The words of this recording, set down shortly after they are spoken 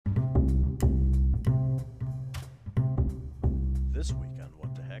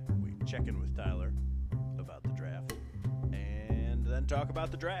check in with Tyler about the draft, and then talk about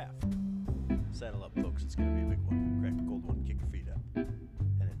the draft. Saddle up, folks. It's going to be a big one. Crack a cold one, kick your feet up, and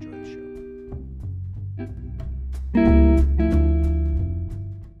enjoy the show.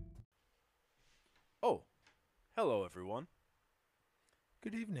 Oh, hello, everyone.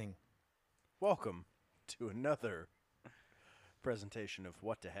 Good evening. Welcome to another presentation of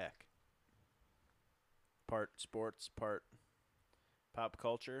What the Heck. Part sports, part pop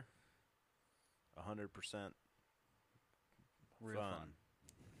culture. 100% Real fun.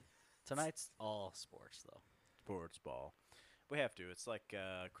 Tonight's all sports, though. Sports ball. We have to. It's like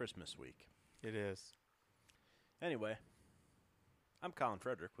Christmas week. It is. Anyway, I'm Colin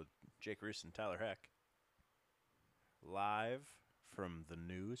Frederick with Jake Reese and Tyler Heck. Live from the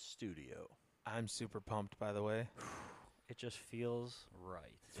new studio. I'm super pumped, by the way. It just feels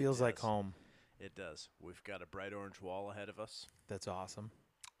right. Feels like home. It does. We've got a bright orange wall ahead of us. That's awesome.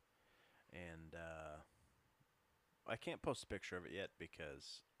 And I can't post a picture of it yet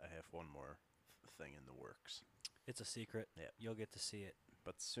because I have one more thing in the works. It's a secret. Yeah. You'll get to see it.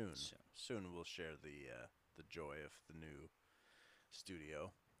 But soon we'll share the joy of the new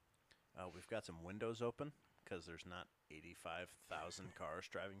studio. We've got some windows open because there's not 85,000 cars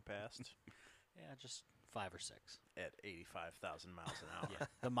driving past. Yeah, just 5 or 6. At 85,000 miles an hour. Yeah.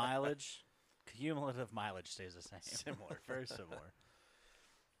 The mileage, cumulative mileage stays the same. Similar, very similar.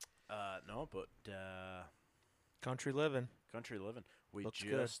 No, but Country living. country living. We Looks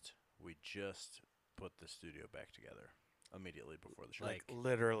good. just put the studio back together immediately before the show. Like,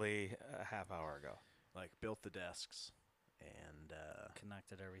 Literally a half hour ago. Like built the desks and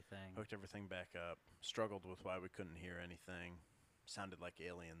connected everything. hooked everything back up. Struggled with why we couldn't hear anything. Sounded like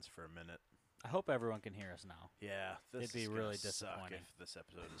aliens for a minute. I hope everyone can hear us now. Yeah, this It'd be is gonna really suck disappointing. if this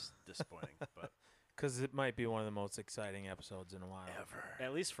episode is disappointing, but Because it might be one of the most exciting episodes in a while. ever.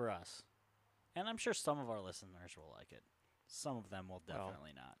 At least for us. And I'm sure some of our listeners will like it. Some of them will Well,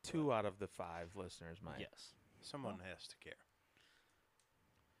 definitely not. 2 out of the 5 listeners might. Yes. Someone has to care.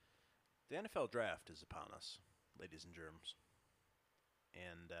 The NFL draft is upon us, ladies and germs.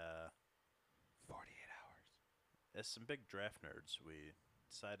 And 48 hours. as some big draft nerds, we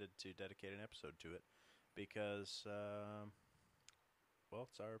decided to dedicate an episode to it because, well,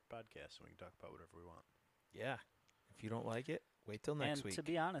 it's our podcast, and we can talk about whatever we want. Yeah. If you don't like it, wait till next And week. to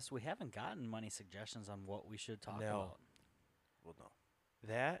be honest, we haven't gotten many suggestions on what we should talk No. about. Well, no,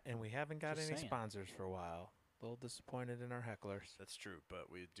 That, and we haven't got Just any saying. sponsors for a while. A little disappointed in our hecklers. that's true,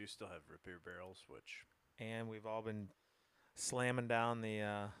 but we do still have root beer barrels, which And we've all been slamming down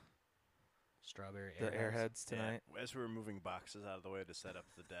the Strawberry airheads tonight. Yeah, as we were moving boxes out of the way to set up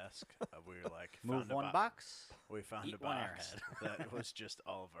the desk, we were like, Move found a one box. We found eat a one box Airhead. that was just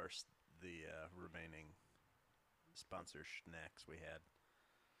all of our the remaining sponsor snacks we had.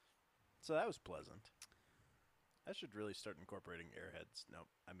 So that was pleasant. I should really start incorporating Airheads. No,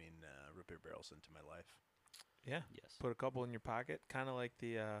 I mean root beer barrels into my life. Yeah. Yes. Put a couple in your pocket, kind of like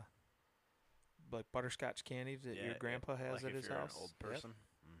the like butterscotch candies that your grandpa has like at if his you're house. An old Yep. person.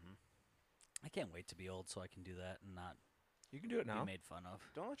 Mm-hmm. I can't wait to be old so I can do that and not You can do it now. be made fun of.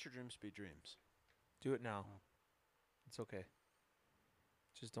 Don't let your dreams be dreams. Do it now. Oh. It's okay.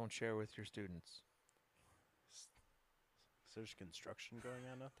 Just don't share with your students. So there's construction going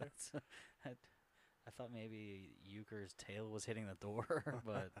on out there. I thought maybe Euchre's tail was hitting the door,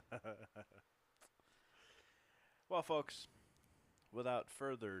 but Well, folks, without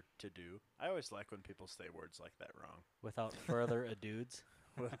further to do, I always like when people say words like that wrong. without further ado-s.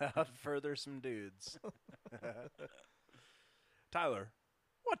 Without further some dudes. Tyler,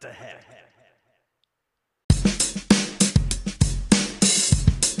 what the heck?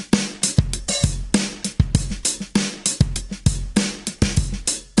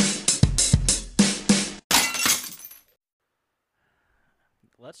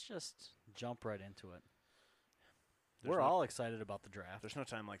 Let's just jump right into it. There's We're no- all excited about the draft. There's no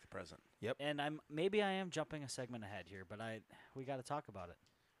time like the present. And maybe I am jumping a segment ahead here, but we got to talk about it.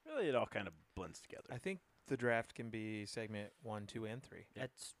 Really, it all kind of blends together. I think the draft can be segment 1, 2, and 3.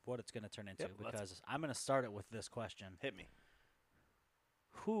 That's what it's going to turn into Yep, because I'm going to start it with this question. Hit me.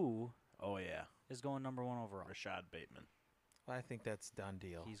 Who Oh, yeah. is going number 1 overall? Rashad Bateman. Well, I think that's done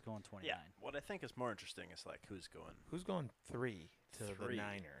deal. He's going 29. Yeah. What I think is more interesting is, like, who's going. Who's going 3 to the Three.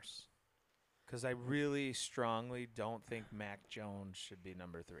 Niners? Because I really strongly don't think Mac Jones should be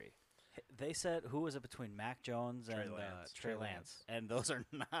number 3. They said, who was it between Mac Jones Trey and Lance. Trey Trey Lance? Lance. And those are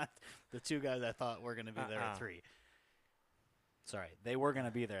not the two guys I thought were going to be there at 3. Sorry, they were going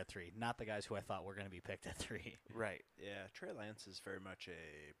to be there at 3, not the guys who I thought were going to be picked at 3. Right. Yeah, Trey Lance is very much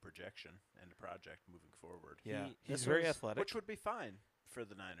a projection and a project moving forward. Yeah. He- He's this very was- athletic. Which would be fine for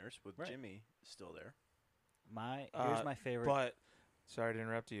the Niners with Right. Jimmy still there. Here's my favorite. But sorry to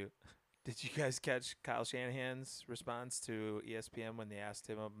interrupt you. Did you guys catch Kyle Shanahan's response to ESPN when they asked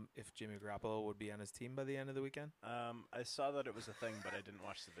him if Jimmy Garoppolo would be on his team by the end of the weekend? I saw that it was a thing, but I didn't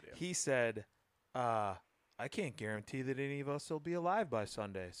watch the video. He said, I can't guarantee that any of us will be alive by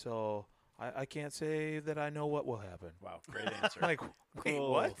Sunday, so I can't say that I know what will happen. Wow, great answer. Like, wait,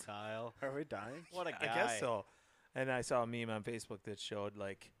 Cool, what? Kyle? Are we dying? What a I guy! guess so. And I saw a meme on Facebook that showed,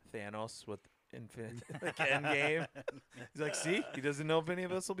 like, Thanos with infinite like Endgame. He's like, see, he doesn't know if any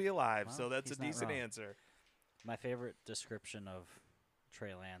of us will be alive, Well, so that's a he's not decent wrong. answer. My favorite description of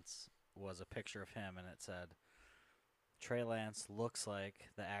Trey Lance was a picture of him, and it said, "Trey Lance looks like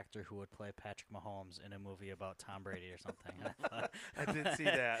the actor who would play Patrick Mahomes in a movie about Tom Brady or something." And I thought, I did see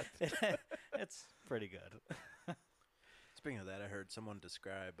that. it's pretty good. Speaking of that, I heard someone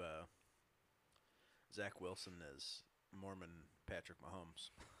describe Zach Wilson as Mormon Patrick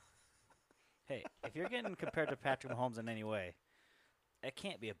Mahomes. Hey, if you're getting compared to Patrick Mahomes in any way, it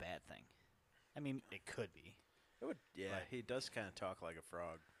can't be a bad thing. I mean, it could be. It would, yeah. Right. He does kind of talk like a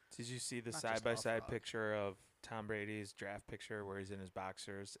frog. Did you see the Not just a side-by-side frog. picture of Tom Brady's draft picture where he's in his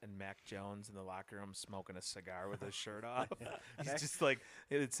boxers and Mac Jones in the locker room smoking a cigar with his shirt off? He's just like,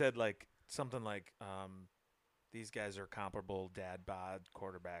 it said like something like, these guys are comparable dad bod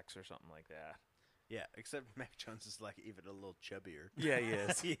quarterbacks or something like that. Yeah, except Mac Jones is like even a little chubbier. Yeah, he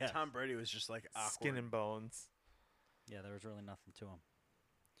is. Yeah. Tom Brady was just like awkward. Skin and bones. Yeah, there was really nothing to him.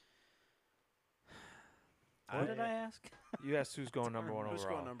 What did I ask? You asked who's going number one Who's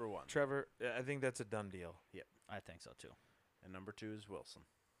overall. going number one? Trevor, I think that's a done deal. I think so too. And number 2 is Wilson.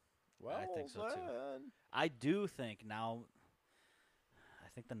 I think so, too. then. I do think now. I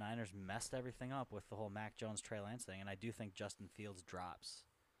think the Niners messed everything up with the whole Mac Jones Trey Lance thing, and I do think Justin Fields drops.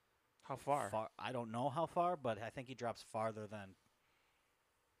 How far? I don't know how far, but I think he drops farther than.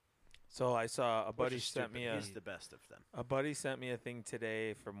 So I saw a Which buddy is sent me stupid. a He's the best of them. A buddy sent me a thing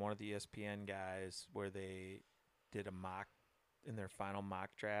today from one of the ESPN guys where they did a mock in their final mock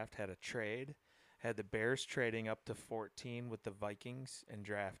draft, had a trade, had the Bears trading up to 14 with the Vikings and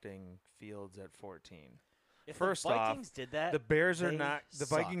drafting Fields at 14. If First the off, Vikings did that, The Bears are they not the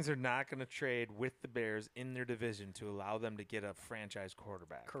suck. Vikings are not going to trade with the Bears in their division to allow them to get a franchise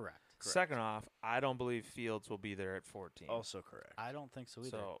quarterback. correct. Second off, I don't believe Fields will be there at 14. Also correct. I don't think so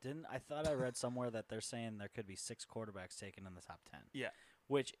either. So- I thought I read somewhere that they're saying there could be 6 quarterbacks taken in the top 10. Yeah.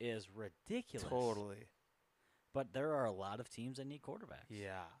 Which is ridiculous. Totally. But there are a lot of teams that need quarterbacks.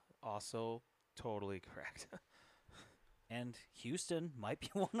 Yeah. Also totally correct. And Houston might be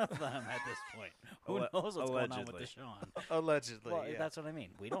one of them at this point. Who Alle- knows what's going on with allegedly. Deshaun? Allegedly, Well, yeah. that's what I mean.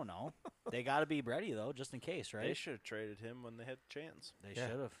 We don't know. They got to be ready, though, just in case, They right? should have traded him when they had the chance. They Yeah.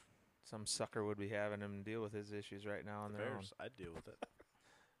 should have. Some sucker would be having him deal with his issues right now on The their own. Bears, I'd deal with it.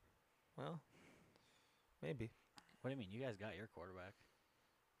 Well, maybe. What do you mean? You guys got your quarterback.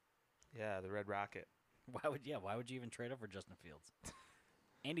 Yeah, the Red Rocket. Why would you even trade up for Justin Fields?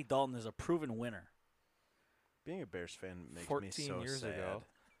 Andy Dalton is a proven winner. Being a Bears fan makes 14 me so years sad. ago.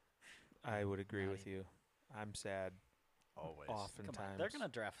 I would agree Not with you. I'm sad Always. Come oftentimes. on, they're gonna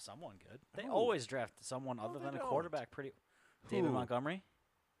draft someone good. They Who? always draft someone No, other they than a don't. quarterback. David Who? Montgomery,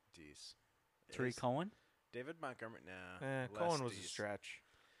 Jeez. Tariq Is Cohen. David Montgomery, nah. Cohen was a Lesties. stretch.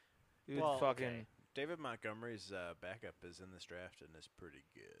 He was Well, fucking. okay. David Montgomery's backup is in this draft and is pretty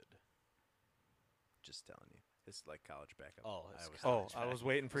good. Just telling you. It's like college backup. Oh, it's I was Oh, college I was backup.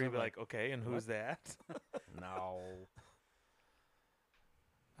 waiting for you to be I'm like, okay, and who's that? No.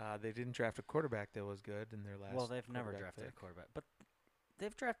 They didn't draft a quarterback that was good in their last. Well, they've never quarterback drafted pick. a quarterback, but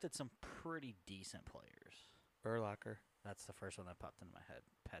they've drafted some pretty decent players. Urlacher. That's the first one that popped into my head.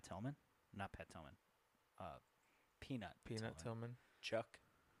 Pat Tillman, not Pat Tillman. Peanut Tillman. Chuck.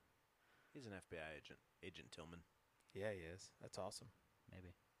 He's an FBI agent. Agent Tillman. Yeah, he is. That's awesome.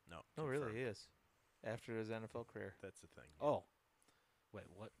 maybe. No. No, really, confirmed. he is. After his NFL career. That's the thing. Oh, wait,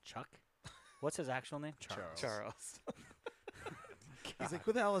 what? Chuck? What's his actual name? Charles. Charles. He's God. like,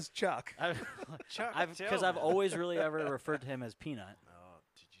 who the hell is Chuck? Chuck Because I've always really ever referred to him as Peanut. Oh,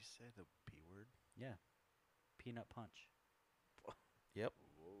 did you say the P word? Yeah, Peanut Punch. Yep.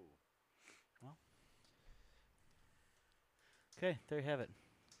 Whoa. Okay, there you have it.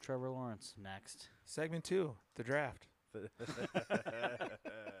 Trevor Lawrence next. Segment 2, the draft.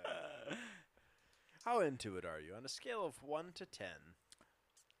 How into it are you? On a scale of 1 to 10,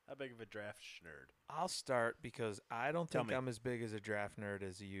 how big of a draft nerd? I'll start because I don't Tell think me. I'm as big as a draft nerd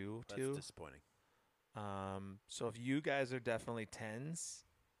as you That's two. disappointing. So if you guys are definitely 10s,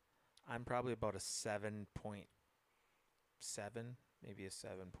 I'm probably about a 7.7, maybe a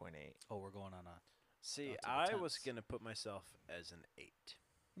 7.8. Oh, we're going on a See, Lots of I was attempts. gonna put myself as an 8.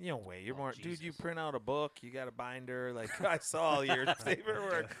 You don't wait. You're Oh, more, dude. You Jesus. print out a book. You got a binder. Like I saw all your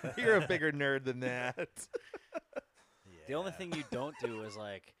paperwork. You're a bigger nerd than that. Yeah. The only thing you don't do is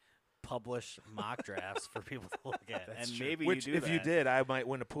like publish mock drafts for people to look at, That's and true. maybe Which, you do if that. you did, I might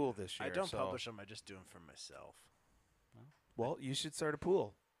win a pool this year. I don't so- publish them. I just do them for myself. Well, you should start a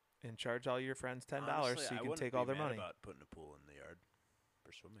pool and charge all your friends $10 Honestly, so you I can wouldn't take be all their mad money. About putting a pool in the yard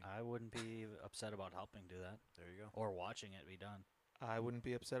for swimming. I wouldn't be upset about helping do that There you go. or watching it be done. I wouldn't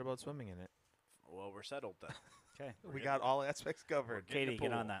be upset about swimming in it. Well, we're settled then. Okay, We're We getting got it. all aspects covered. Getting a Katie,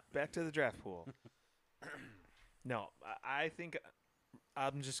 get on pool. that. Back to the draft pool. No, I think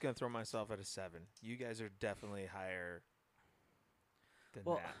I'm just gonna throw myself at a 7. You guys are definitely higher than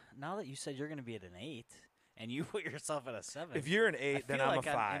Well, that. now that you said you're going to be at an 8, and you put yourself at a 7, If you're an I 8, then feel I'm like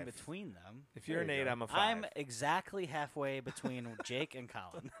a 5. I'm in between them. If you're an There you 8, go. I'm a 5. I'm exactly halfway between Jake and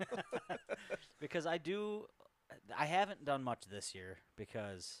Colin. Because I haven't done much this year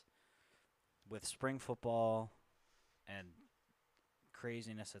because with spring football and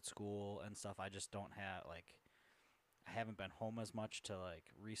craziness at school and stuff, I just don't have, I haven't been home as much to,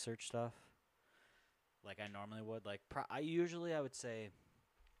 research stuff like I normally would. I would say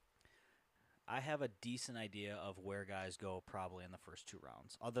I have a decent idea of where guys go probably in the first 2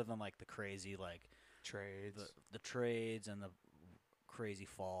 rounds, other than, the crazy, Trades. the trades and the crazy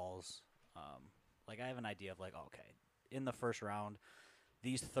falls. I have an idea of okay, in the first round,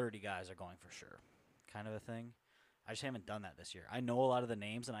 these 30 guys are going for sure, kind of a thing. I just haven't done that this year. I know a lot of the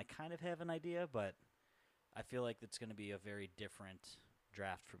names, and I kind of have an idea, but I feel like it's going to be a very different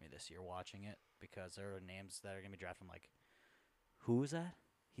draft for me this year watching it because there are names that are going to be drafted. I'm like, who is that?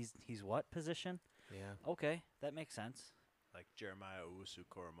 He's what position? Yeah. Okay, that makes sense. Like Jeremiah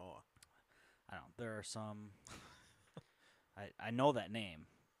Owusu-Koramoah. I don't. There are some. I know that name.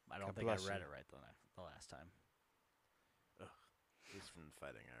 I don't God think I bless read you. it right the last time. He's from the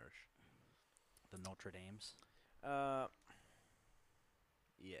Fighting Irish. The Notre Dames.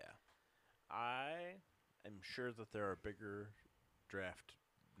 Yeah. I am sure that there are bigger draft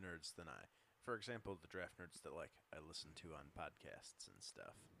nerds than I. For example, the draft nerds that I listen to on podcasts and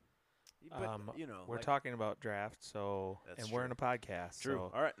stuff. But We're like- talking about draft, so That's and we're true. in a podcast. True.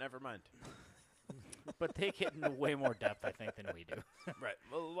 So All right, never mind. But they get into way more depth, I think, than we do. Right.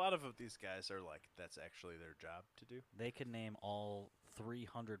 Well, a lot of these guys are that's actually their job to do. They could name all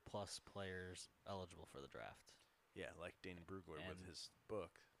 300 plus players eligible for the draft. Yeah, like Dane Brugler with And- his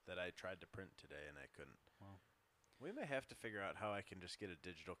book that I tried to print today and I couldn't. Well, We may have to figure out how I can just get a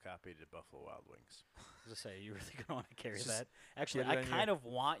digital copy to Buffalo Wild Wings. as I say, you really gonna want to carry Just that? Actually, get it I on kind of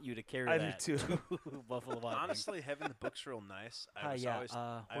want you to carry I do that. too. to Buffalo Wild Wings. Honestly, having the book's real nice. I Hi, was yeah, always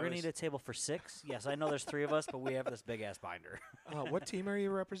we're gonna need a table for 6. Yes, I know there's 3 of us, but we have this big ass binder. what team are you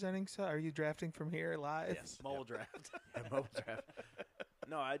representing? So are you drafting from here live? Yes. Mobile draft. Yeah, mobile draft.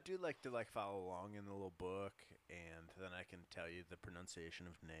 No, I do like to follow along in the little book, and then I can tell you the pronunciation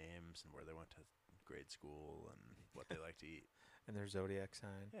of names and where they went to grade school and what they like to eat. And their zodiac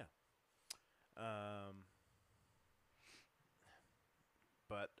sign. Yeah.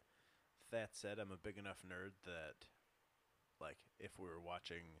 But that said, I'm a big enough nerd that, if we were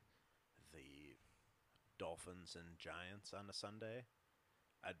watching the Dolphins and Giants on a Sunday,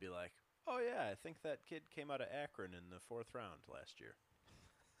 I'd be like, oh, yeah, I think that kid came out of Akron in the 4th round last year.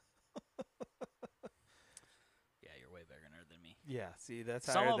 Yeah, you're way bigger nerd than me. Yeah. See, that's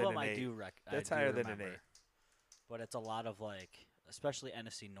Some higher of than them an I 8. do That's I do higher than an remember. 8. But it's a lot of especially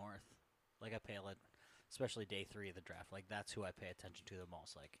NFC North. I pay especially day 3 of the draft. That's who I pay attention to the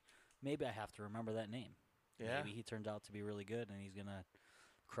most. Maybe I have to remember that name. Yeah. Maybe he turns out to be really good and he's gonna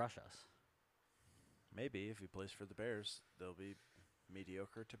crush us. Maybe if he plays for the Bears, they'll be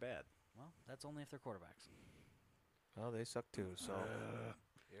mediocre to bad. Well, that's only if they're quarterbacks. Well, they suck too. So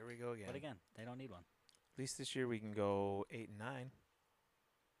here we go again. But again, they don't need one. At least this year we can go 8 and 9.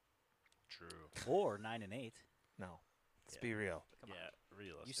 True. Or 9 and 8. No, let's Yeah. be real. Come on. Yeah,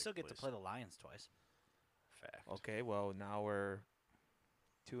 realistic. You still get to please. play the Lions twice. Fact. Okay, well now we're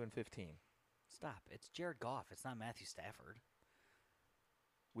 2 and 15. Stop. It's Jared Goff. It's not Matthew Stafford.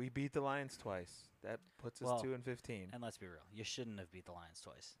 We beat the Lions twice. That puts us Well, 2 and 15. And let's be real. You shouldn't have beat the Lions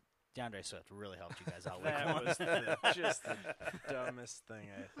twice. DeAndre Swift really helped you guys out. That was just the dumbest thing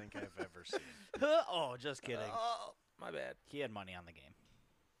I think I've ever seen. Oh, just kidding. Oh, my bad. He had money on the game.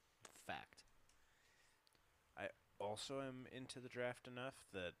 Fact. Also am into the draft enough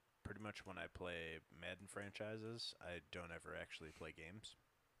that pretty much when I play Madden franchises, I don't ever actually play games.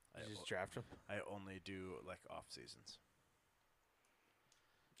 You just draft them. I only do off seasons.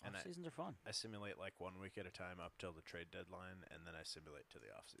 And Off seasons are fun. I simulate 1 week at a time up till the trade deadline, and then I simulate to the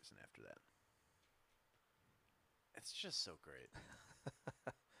off season after that. It's just so great.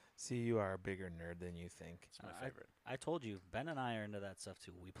 See, you are a bigger nerd than you think. It's my favorite. I told you, Ben and I are into that stuff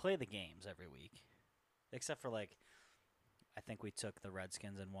too. We play the games every week, except for like, I think we took the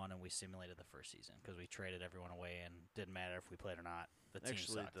Redskins in one and we simulated the first season because we traded everyone away and didn't matter if we played or not. The team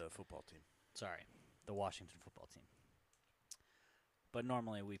Actually, sucked. the football team. Sorry, the Washington football team. But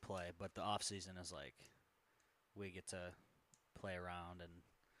normally we play, but the off season is like we get to play around and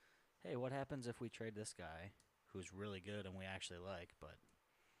hey, what happens if we trade this guy who's really good and we actually like, but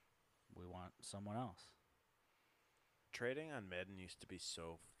we want someone else? Trading on Madden used to be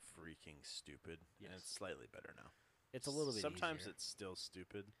so freaking stupid, and Yes. it's slightly better now. It's a little bit Sometimes easier. it's still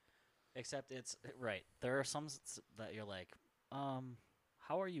stupid. Except it's right. There are some that you're like,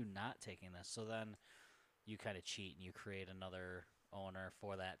 how are you not taking this? So then you kind of cheat and you create another owner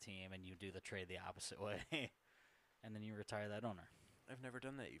for that team and you do the trade the opposite way, and then you retire that owner. I've never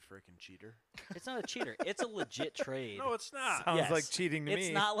done that, you freaking cheater. It's not a cheater. It's a legit trade. No, it's not. Sounds Yes. like cheating to It's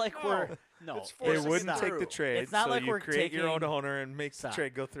me. not like No. we're no. It's They forcing it wouldn't take the through. trade, It's not so like you we're create your own taking- owner and make the Stop.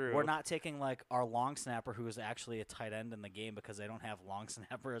 trade go through. We're not taking like our long snapper who is actually a tight end in the game because they don't have long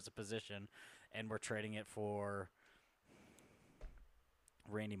snapper as a position, and we're trading it for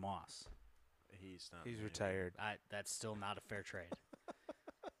Randy Moss. He's not. He's really- retired. That's still not a fair trade.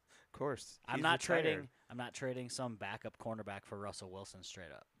 Of course. I'm He's not retired. trading. I'm not trading some backup cornerback for Russell Wilson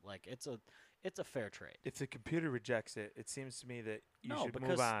straight up. Like it's a fair trade. If the computer rejects it, it seems to me that you No, should because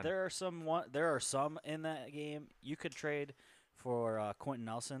move on. there are some in that game you could trade for Quentin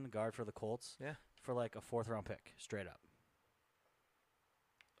Nelson, guard for the Colts. Yeah. For like a 4th round pick, straight up.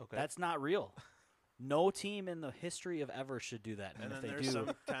 Okay. That's not real. No team in the history of ever should do that. And, And if then they there's do, some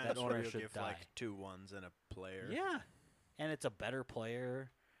that times owner where you'll should give die. like 2 ones and a player. Yeah. And it's a better player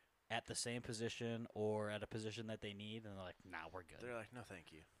at the same position or at a position that they need, and they're like, nah, we're good. They're like, no,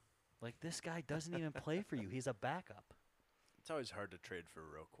 thank you. Like, this guy doesn't even play for you. He's a backup. It's always hard to trade for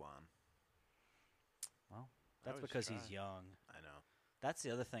Roquan. Well, I that's always because try. he's young. I know, That's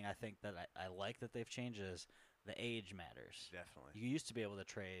the other thing I think that I like that they've changed is the age matters. definitely. You used to be able to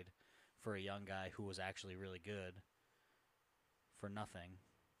trade for a young guy who was actually really good for nothing,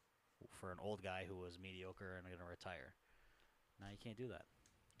 for an old guy who was mediocre and going to retire. Now you can't do that.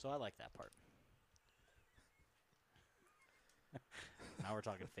 So I like that part. Now we're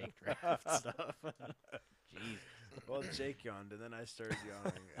talking fake draft stuff. Jeez. Well, Jake yawned, and then I started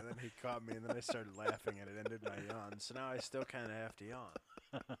yawning, and then he caught me, and then I started laughing, and it ended my yawn. So now I still kind of have to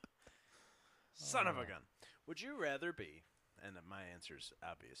yawn. Son of a gun. Would you rather be, and my answer's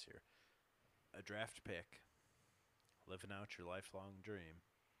obvious here, a draft pick, living out your lifelong dream,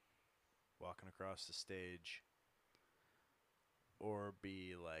 walking across the stage, or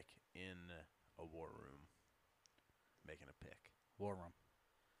be like in a war room making a pick? War room.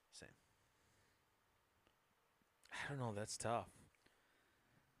 Same. I don't know. That's tough.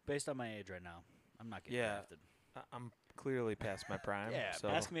 Based on my age right now, I'm not getting Yeah. drafted. I'm clearly past my prime. Yeah, so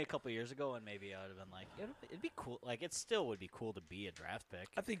Ask me a couple years ago, and maybe I would have been like, it'd be cool. Like, it still would be cool to be a draft pick.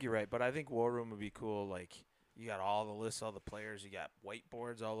 I think you're right, but I think War Room would be cool. Like, you got all the lists, all the players. You got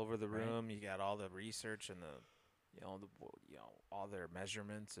whiteboards all over the Right. room. You got all the research and all their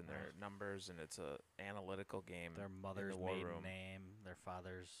measurements and their numbers, and it's a analytical game. Their mother's war maiden room. name, their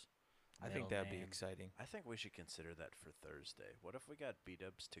father's. I think middle that'd be name. exciting. I think we should consider that for Thursday. What if we got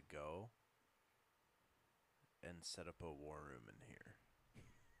B-dubs to go and set up a war room in here?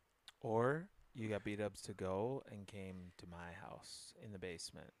 Or you got B-dubs to go and came to my house in the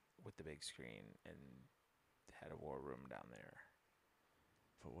basement with the big screen and had a war room down there.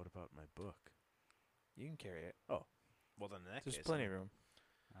 But what about my book? You can carry it. Well, then in that There's case, plenty of room.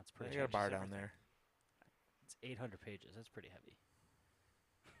 That's I pretty. got a bar changes down everything. there. It's 800 pages. That's pretty heavy.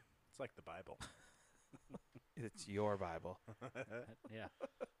 It's like the Bible. It's your Bible. Yeah.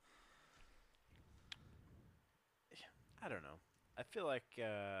 I don't know. I feel like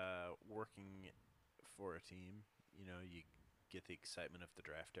working for a team, you get the excitement of the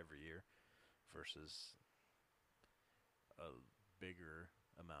draft every year versus a bigger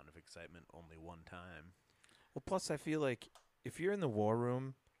amount of excitement only one time. Well, plus I feel like if you're in the war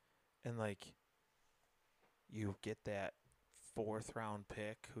room and like you get that 4th round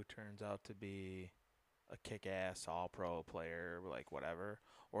pick who turns out to be a kick-ass all-pro player, like whatever,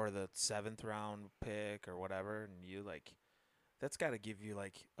 or the 7th round pick or whatever, and you like, that's got to give you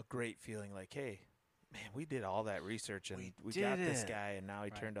like a great feeling like, hey, man, we did all that research and we got did this it. guy and now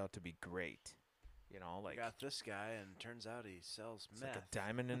he Right. turned out to be great. Like Got this guy, and turns out he sells it's meth. like a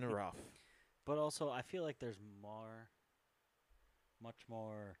diamond in the rough. But also, I feel like there's much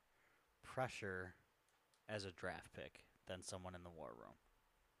more pressure as a draft pick than someone in the war room.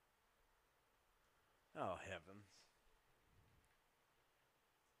 Oh, heavens.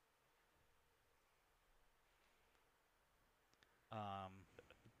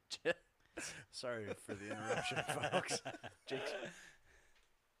 minutes. Sorry for the interruption, folks. Jake's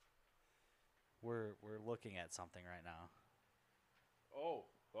We're looking at something right now.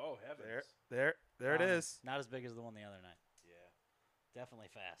 oh heavens! There it is. Not as big as the one the other night. Yeah, Definitely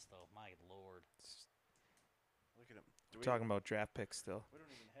fast though. My lord. look at him. We're talking about draft picks still. We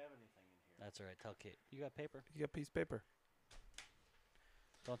don't even have anything in here. That's all right. Tell Kate. You got paper? You got a piece of paper.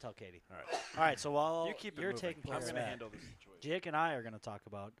 Don't tell Katie. All right, All right. So while you keep it you're moving. taking care I'm of gonna that, handle this situation. Jake and I are going to talk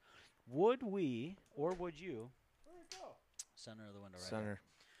about would we or would you Where'd it go? center of the window right Center.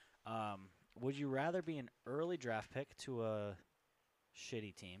 there. Would you rather be an early draft pick to a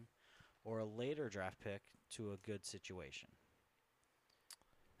shitty team or a later draft pick to a good situation?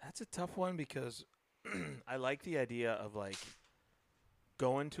 That's a tough one because I like the idea of like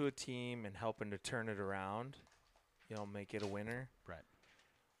going to a team and helping to turn it around, make it a winner. Right.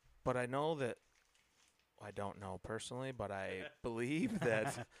 But I know that I don't know personally, but I believe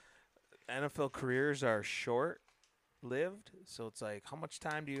that NFL careers are short-lived. So it's like, how much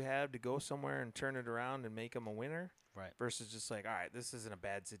time do you have to go somewhere and turn it around and make them a winner? Right. Versus just like, all right, this isn't a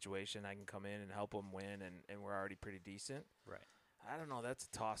bad situation. I can come in and help them win, and we're already pretty decent. Right. I don't know. That's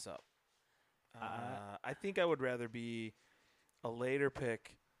a toss-up. I think I would rather be a later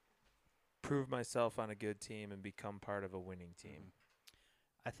pick, prove myself on a good team, and become part of a winning team.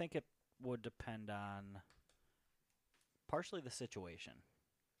 I think it would depend on partially the situation.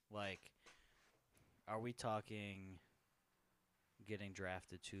 Like, are we talking getting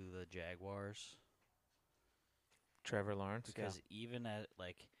drafted to the Jaguars? Trevor Lawrence, Because even at,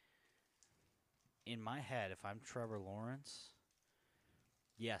 like, in my head, if I'm Trevor Lawrence,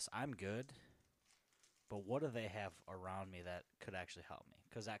 yes, I'm good, but what do they have around me that could actually help me?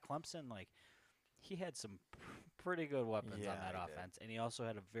 Because at Clemson, like, he had some pretty good weapons on Yeah, that he did. offense, and he also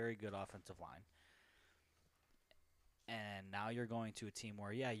had a very good offensive line. And now you're going to a team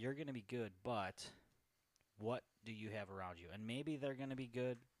where, yeah, you're going to be good, but what do you have around you? And maybe they're going to be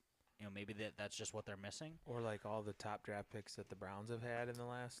good. Maybe that's just what they're missing. Or like all the top draft picks that the Browns have had in the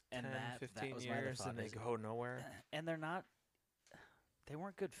last And 10, that 15 was my other years, thought and they is- go nowhere. And they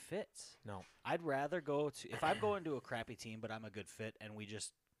weren't good fits. No. I'd rather go to, if I'm going to a crappy team, but I'm a good fit and we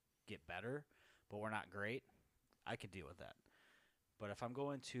just get better, but we're not great, I could deal with that. But if I'm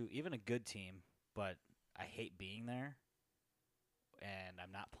going to even a good team, but I hate being there and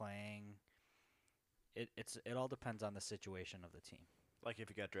I'm not playing, it all depends on the situation of the team. Like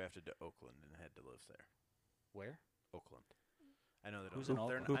if you got drafted to Oakland and had to live there. Where? Oakland. I know they don't. Who's in they're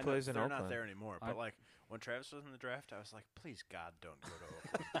Oakland? n- Who I know plays in they're Oakland? not there anymore. But Aren't- like when Travis was in the draft, I was like, please God, don't go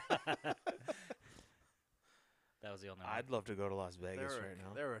to Oakland. That was the only one. I'd love to go to Las Vegas there, right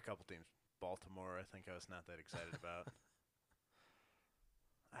now. there were a couple teams. Baltimore, I think I was not that excited about.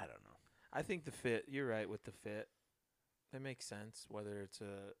 I don't know. I think the fit, you're right with the fit. That makes sense, whether it's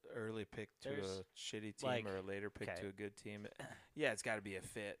a early pick to There's, a shitty team like, or a later pick okay. to a good team. Yeah, it's got to be a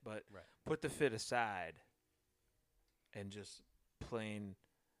fit, but Right. put the fit aside and just plain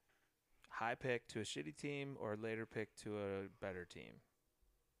high pick to a shitty team or later pick to a better team.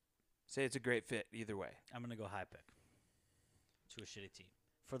 Say it's a great fit either way. I'm going to go high pick to a shitty team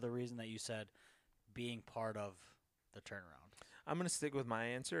for the reason that you said, being part of the turnaround. I'm going to stick with my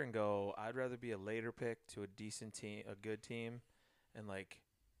answer and go I'd rather be a later pick to a decent team, a good team, and like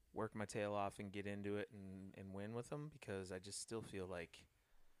work my tail off and get into it and win with them, because I just still feel like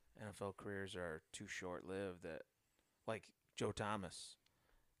NFL careers are too short-lived. That, like Joe Thomas,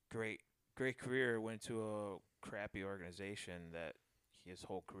 great career, went to a crappy organization that his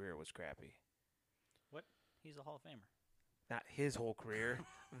whole career was crappy. He's a Hall of Famer. Not his whole career,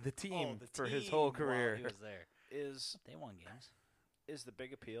 the team the for his whole team while career. He was there. Is They won games. the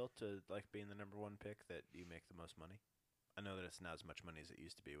big appeal to like being the number one pick that you make the most money? I know that it's not as much money as it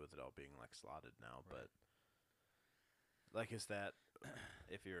used to be with it all being like slotted now, Right. but like is that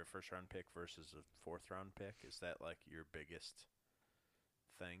if you're a first round pick versus a fourth round pick, is that like your biggest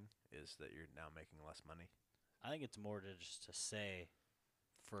thing? Is that you're now making less money? I think it's more to just to say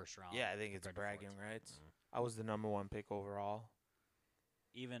first round. Yeah, I think it's compared to bragging fourth. rights. Mhm. I was the number one pick overall.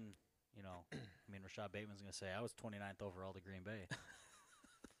 Even, Rashad Bateman's going to say, I was 29th overall to Green Bay.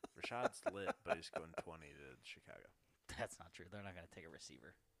 Rashad's lit, but he's going 20 to Chicago. That's not true. They're not going to take a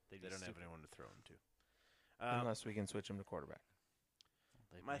receiver. They don't have anyone to throw him to. Unless we can switch him to quarterback.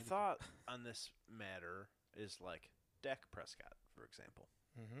 My thought on this matter is like Dak Prescott, for example.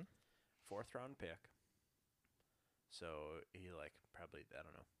 Mm-hmm. Fourth round pick. So he probably, I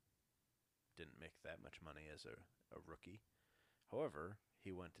don't know, didn't make that much money as a rookie. However,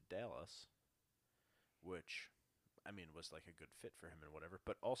 he went to Dallas, which was like a good fit for him and whatever.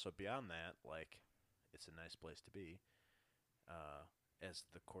 But also beyond that, it's a nice place to be. as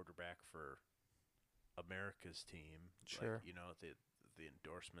the quarterback for America's team. Sure. Like, the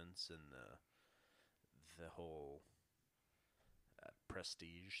endorsements and the whole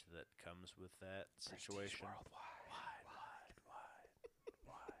prestige that comes with that situation.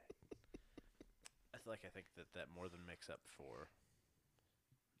 I think that more than makes up for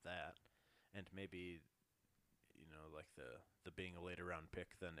that, and maybe like the being a later round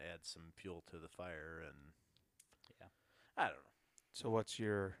pick then adds some fuel to the fire, and Yeah. I don't know. So what's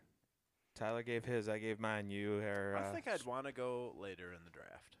your? Tyler gave his. I gave mine. You are. I think I'd want to go later in the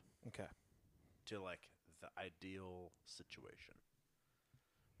draft Okay. to like the ideal situation,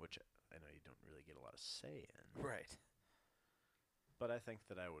 which I know you don't really get a lot of say in. Right. But I think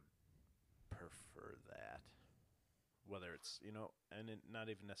that I would prefer that. Whether it's, and not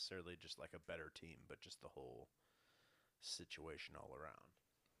even necessarily just like a better team, but just the whole situation all around.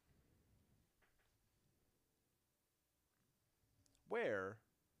 Where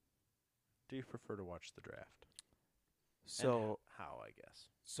do you prefer to watch the draft? So And how, I guess.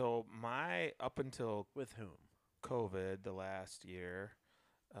 my up until With whom? COVID the last year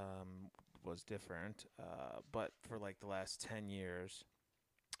was different. But for like the last 10 years,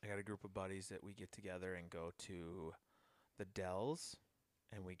 I got a group of buddies that we get together and go to the Dells,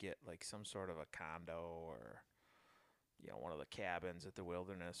 and we get like some sort of a condo or, one of the cabins at the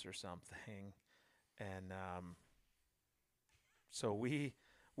Wilderness or something. And so we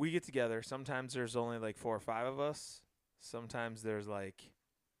get together. Sometimes there's only like 4 or 5 of us. Sometimes there's like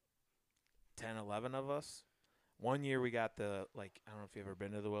 10, 11 of us. One year we got I don't know if you've ever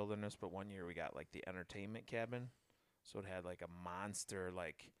been to the Wilderness, but one year we got like the entertainment cabin. So it had like a monster,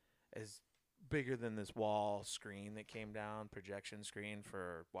 like as bigger than this wall screen that came down, projection screen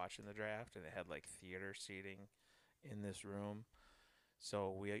for watching the draft. And it had like theater seating in this room.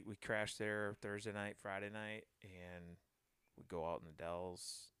 So we crashed there Thursday night, Friday night, and we go out in the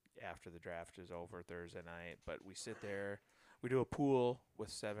Dells after the draft is over Thursday night. But we sit there. We do a pool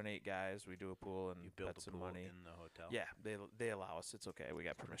with 7, 8 guys. We do a pool and You build bet a some pool money. in the hotel? Yeah, they allow us. It's okay. We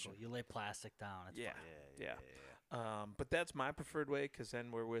got permission. You lay plastic down. It's Yeah. fine. Yeah. But that's my preferred way because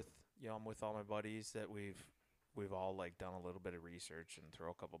then we're with I'm with all my buddies that we've all like done a little bit of research and throw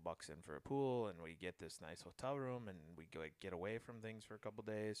a couple bucks in for a pool, and we get this nice hotel room and we go get away from things for a couple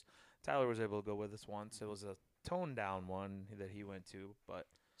days. Tyler was able to go with us once. It was a toned down one that he went to, but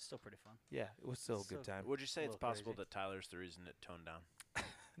Still pretty fun. yeah, it was still a good So- time. Would you say it's Little possible crazy. that Tyler's the reason it toned down?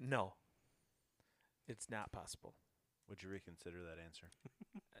 No, it's not possible. Would you reconsider that answer?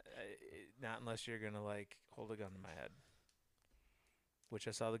 Not unless you're gonna like hold a gun to my head. Which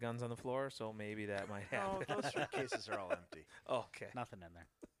I saw the guns on the floor, so maybe that might happen. No, those suitcases are all empty. Okay. Nothing in there.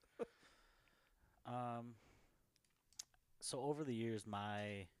 So over the years,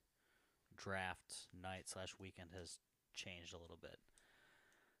 my draft night / weekend has changed a little bit.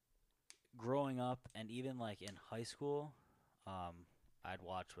 Growing up, and even like in high school, I'd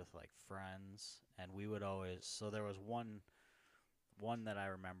watch with like friends, and we would always. So there was one that I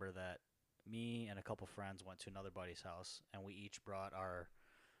remember that me and a couple friends went to another buddy's house, and we each brought our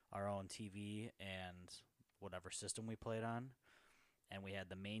own TV and whatever system we played on, and we had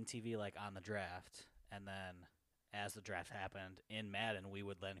the main TV like on the draft, and then as the draft happened in Madden, we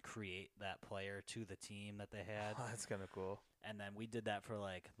would then create that player to the team that they had, Oh, that's kind of cool. and then we did that for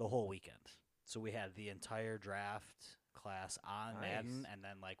like the whole weekend. So we had the entire draft class on Nice. Madden, and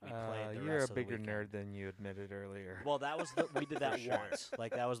then like we played the You're rest a of the bigger weekend. nerd than you admitted earlier. Well, that was we did that sure. once.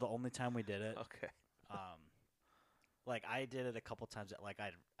 Like that was the only time we did it. Okay. Like I did it a couple times. Like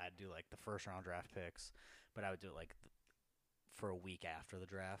I'd do like the first round draft picks, but I would do it like for a week after the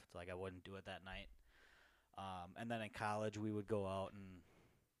draft. Like I wouldn't do it that night. And then in college we would go out and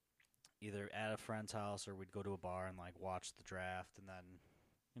either at a friend's house or we'd go to a bar and like watch the draft, and then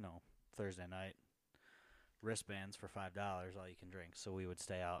Thursday night wristbands for $5 all you can drink. So we would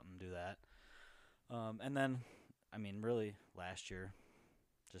stay out and do that. And then I mean really last year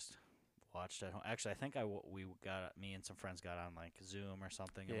just watched at home. Actually, I think me and some friends got on like Zoom or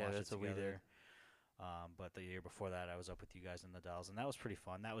something and Yeah, watched that's it what we did. together. But the year before that, I was up with you guys in the Dells, and that was pretty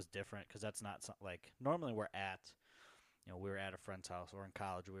fun. That was different because that's not like normally we were at a friend's house, or in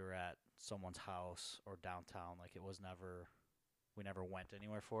college we were at someone's house or downtown. Like it was we never went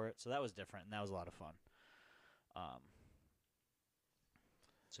anywhere for it. So that was different, and that was a lot of fun.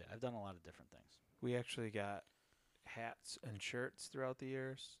 So yeah, I've done a lot of different things. We actually got hats and shirts throughout the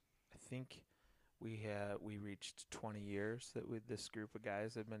years. I think we reached 20 years that this group of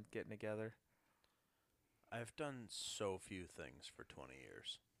guys have been getting together. I've done so few things for 20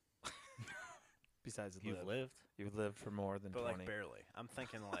 years. Besides You've lived. You've lived for more than But 20. like barely. I'm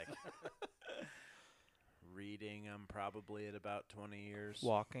thinking like Reading, I'm probably at about 20 years.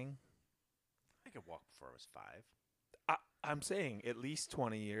 Walking. I could walk before I was 5. I'm saying at least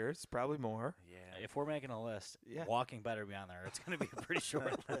 20 years, probably more. Yeah. If we're making a list, Yeah. walking better be on there. It's going to be a pretty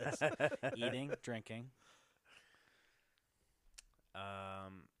short list. Eating, drinking. I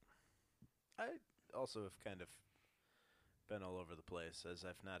also have kind of been all over the place, as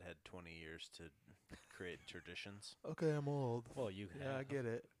I've not had 20 years to create traditions. Okay, I'm old. Well, you Yeah, I get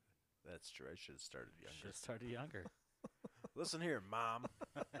it. That's true. I should have started younger. should have started younger. Listen here, Mom.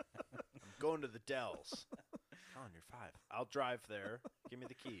 I'm going to the Dells. Colin, you're 5. I'll drive there. Give me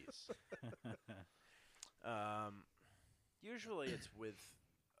the keys. Usually it's with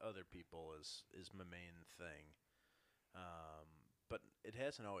other people is my main thing. But it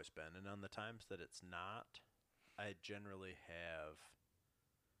hasn't always been. And on the times that it's not, I generally have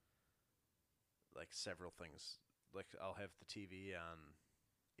like several things. Like I'll have the TV on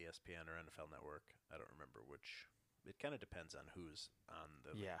ESPN or NFL Network. I don't remember which. It kind of depends on who's on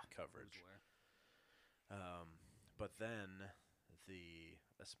the coverage. But then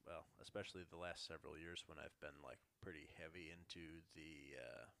especially the last several years when I've been like pretty heavy into the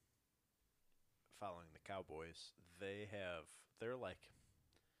following the Cowboys, their like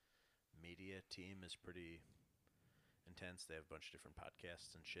media team is pretty intense. They have a bunch of different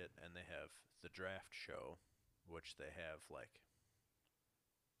podcasts and shit, and they have the draft show, which they have like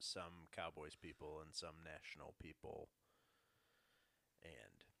some Cowboys people and some national people,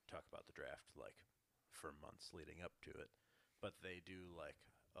 and talk about the draft like for months leading up to it. But they do like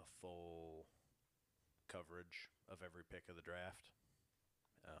a full coverage of every pick of the draft,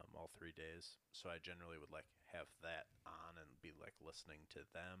 all 3 days. So I generally would like have that on and be like listening to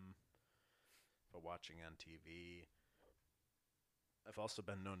them, but watching on TV. I've also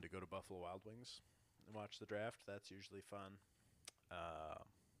been known to go to Buffalo Wild Wings and watch the draft. That's usually fun. I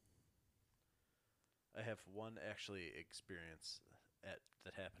have one actually experience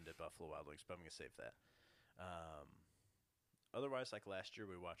that happened at Buffalo Wild Wings, but I'm going to save that. Otherwise, like last year,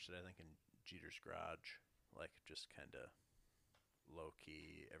 we watched it, I think, in Jeter's garage, like just kind of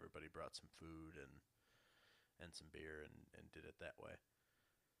low-key. Everybody brought some food and some beer and did it that way.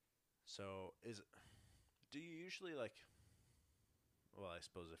 So do you usually like, well, I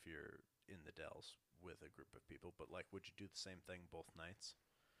suppose if you're in the Dells with a group of people, but like would you do the same thing both nights?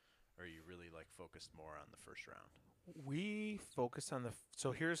 Or are you really like focused more on the first round? We focus on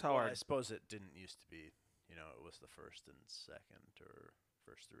so here's how I suppose it didn't used to be, it was the first and second or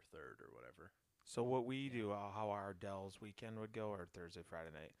first through third or whatever. So what we do, how our Dells weekend would go, or Thursday,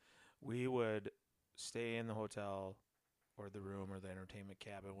 Friday night, we would stay in the hotel or the room or the entertainment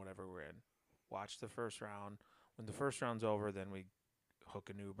cabin, whatever we're in, watch the first round. When the first round's over, then we hook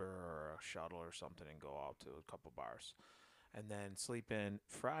an Uber or a shuttle or something and go out to a couple bars. And then sleep in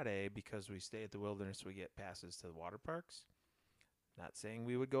Friday because we stay at the Wilderness. We get passes to the water parks. Not saying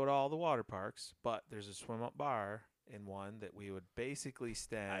we would go to all the water parks, but there's a swim-up bar in one that we would basically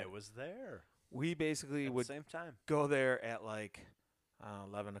stay. I was there. We basically at would the same time go there at like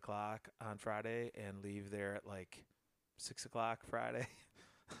 11 o'clock on Friday and leave there at like 6 o'clock Friday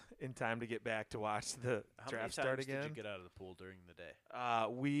in time to get back to watch the draft start again. How many times did you get out of the pool during the day?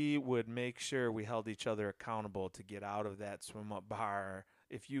 We would make sure we held each other accountable to get out of that swim-up bar.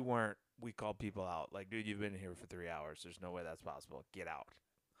 If you weren't, we called people out. Like, dude, you've been here for 3 hours. There's no way that's possible. Get out.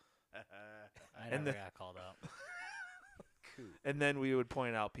 I never got called out. Cool. And then we would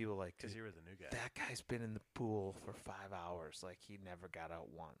point out people like, because you were the new guy. That guy's been in the pool for 5 hours. Like, he never got out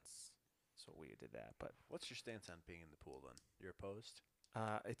once. So we did that. But what's your stance on being in the pool then? You're opposed?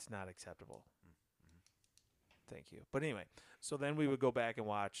 It's not acceptable. Mm-hmm. Thank you. But anyway, so then we would go back and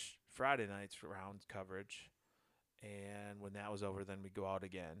watch Friday night's round coverage. And when that was over, then we'd go out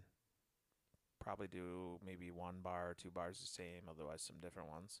again. Probably do maybe 1 bar or 2 bars the same, otherwise some different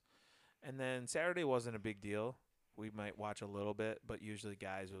ones. And then Saturday wasn't a big deal. We might watch a little bit, but usually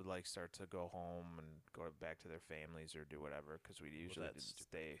guys would like start to go home and go back to their families or do whatever because we usually didn't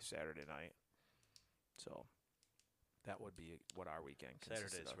stay Saturday night. So that would be what our weekend consisted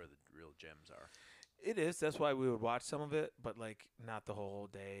Saturday's of. where the real gems are. It is. That's why we would watch some of it, but like not the whole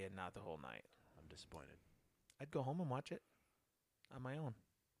day and not the whole night. I'm disappointed. I'd go home and watch it on my own.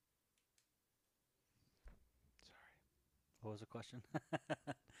 Sorry. What was the question?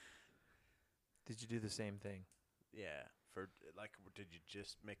 Did you do the same thing? Yeah. Did you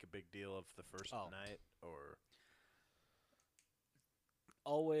just make a big deal of the first night, or?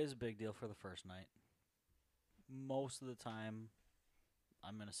 Always a big deal for the first night. Most of the time,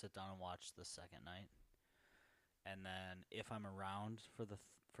 I'm going to sit down and watch the second night. And then if I'm around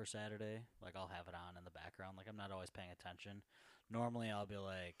for Saturday, like I'll have it on in the background. Like I'm not always paying attention. Normally I'll be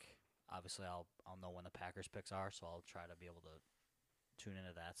like, obviously I'll know when the Packers picks are, so I'll try to be able to tune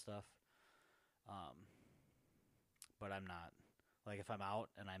into that stuff. But I'm not like if I'm out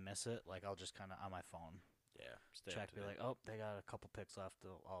and I miss it, like I'll just kind of on my phone Yeah. Stay check, be like, oh, they got a couple picks left.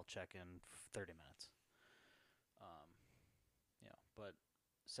 I'll check in 30 minutes. But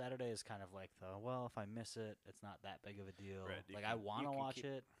Saturday is kind of like if I miss it, it's not that big of a deal. Right, Like I want to watch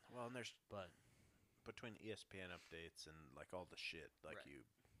it, Well, and there's but between ESPN updates and like all the shit like Right. you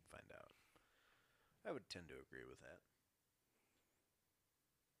find out. I would tend to agree with that.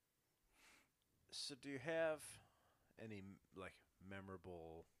 So do you have any like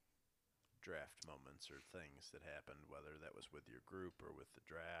memorable draft moments or things that happened, whether that was with your group or with the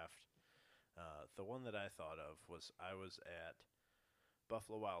draft? The one that I thought of was I was at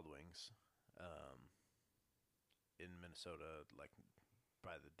Buffalo Wild Wings in Minnesota, like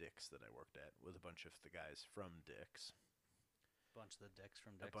by the Dick's that I worked at, with a bunch of the guys from Dick's. bunch of the dicks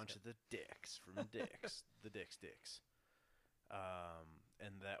from Dick's. A bunch of the Dicks from Dick's. The Dicks.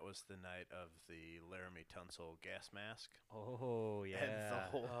 And that was the night of the Laramie Tunsil gas mask. Oh yeah. And the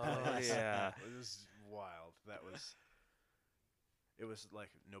whole Oh, place. yeah. It was wild. It was like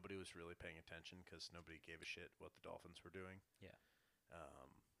nobody was really paying attention because nobody gave a shit what the Dolphins were doing. Yeah.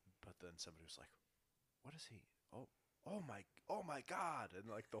 But then somebody was like, "What is he? Oh my God!" And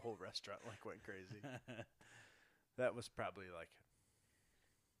like the whole restaurant like went crazy. That was probably like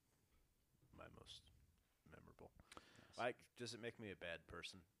my most memorable. Does it make me a bad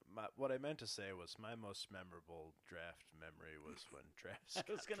person? What I meant to say was my most memorable draft memory was when Travis.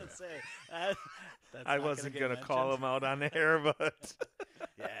 I was got gonna drafted. say that's I not wasn't gonna gonna call him out on air, but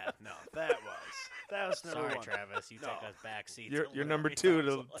Yeah, no, that was number Sorry, one. Travis. You No. take us back seats. you're number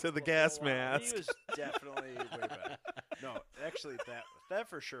 2 to the gas He mask. was definitely way better. No, actually, that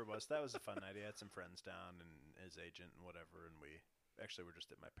for sure was. That was a fun night. He had some friends down and his agent and whatever, and we actually were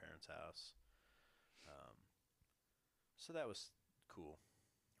just at my parents' house. So that was cool.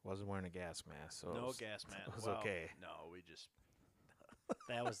 Wasn't wearing a gas mask, so No it was, gas mask. It was Well, okay. No, we just.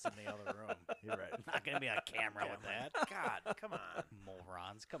 That was in the other room. You're right. Not gonna be on camera with that. God, come on.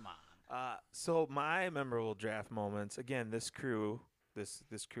 Morons, come on. So my memorable draft moments. Again, this crew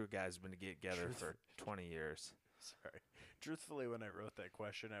guy's been together for 20 years. Sorry. Truthfully, when I wrote that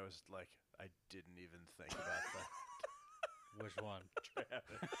question, I was like, I didn't even think about that. Which one?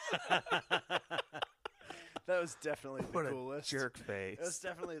 That was definitely the What a coolest. jerk face. It was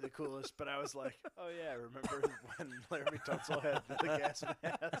definitely the coolest, but I was like, oh yeah, remember when Laramie Tunsil had the gas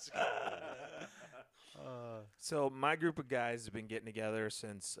mask? So my group of guys have been getting together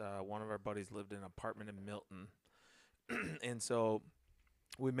since one of our buddies lived in an apartment in Milton, and so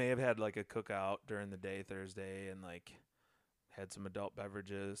we may have had like a cookout during the day Thursday and like had some adult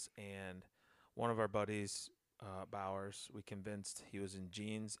beverages. And one of our buddies, Bowers, we convinced he was in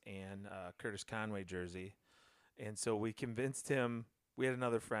jeans and Curtis Conway jersey, and so we convinced him. We had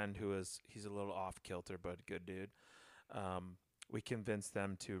another friend he's a little off kilter but a good dude. We convinced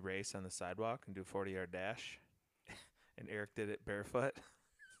them to race on the sidewalk and do a 40-yard dash. And Eric did it barefoot.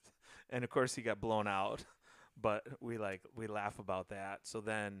 And, of course, he got blown out. But we laugh about that. So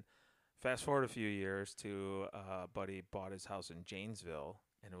then fast forward a few years to buddy bought his house in Janesville,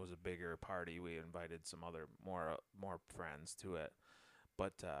 and it was a bigger party. We invited some other more friends to it.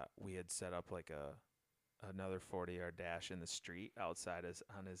 But we had set up like another 40-yard dash in the street outside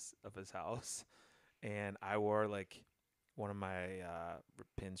of his house. And I wore like one of my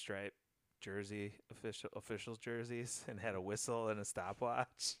pinstripe jersey officials jerseys and had a whistle and a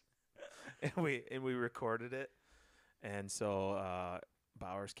stopwatch. and we recorded it. And so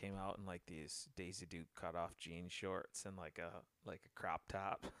Bowers came out in like these Daisy Duke cutoff jean shorts and like a crop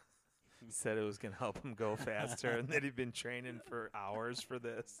top. He said it was going to help him go faster and that he'd been training for hours for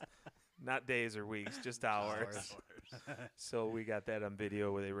this. Not days or weeks, just hours. So we got that on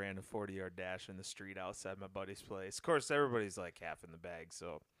video where they ran a 40-yard dash in the street outside my buddy's place. Of course, everybody's like half in the bag,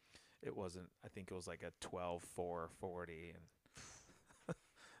 so it wasn't. I think it was like a 12-4 40, and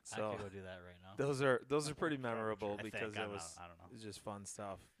so I could go do that right now. those are pretty memorable I think, because I it don't was know. I don't know. it was just fun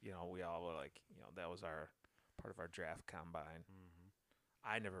stuff. You know, we all were like, you know, that was our part of our draft combine.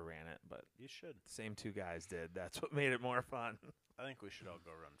 I never ran it, but You should. the same two guys did. That's what made it more fun. I think we should all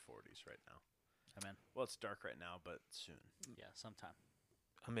go run 40s right now. I'm in. Well, it's dark right now, but soon. Yeah, sometime.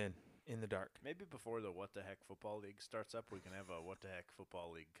 I'm in the dark. Maybe before the What the Heck Football League starts up, we can have a What the Heck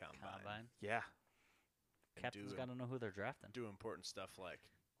Football League combine. Yeah. And Captain's got to know who they're drafting. do important stuff like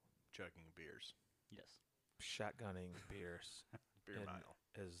chugging beers, Yes. Shotgunning beers beer in mile.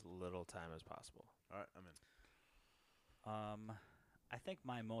 as little time as possible. All right, I'm in. I think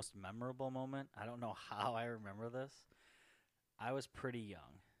my most memorable moment, I don't know how I remember this. I was pretty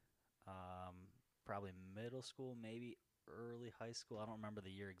young. probably middle school, maybe early high school. I don't remember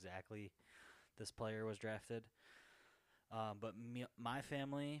the year exactly this player was drafted. But my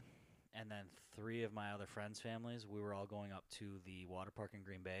family and then 3 of my other friends' families, we were all going up to the water park in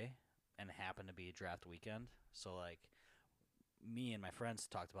Green Bay, and it happened to be draft weekend. So, like, me and my friends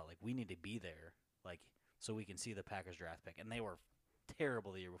talked about, like, we need to be there, like, so we can see the Packers draft pick. And they were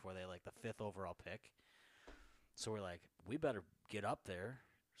terrible the year before. They, like, the 5th overall pick. So we're like, we better get up there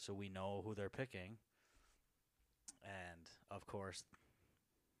so we know who they're picking. And, of course,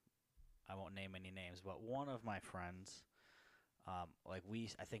 I won't name any names, but one of my friends,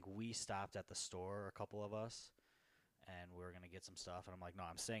 I think we stopped at the store, a couple of us, and we were going to get some stuff. And I'm like, no,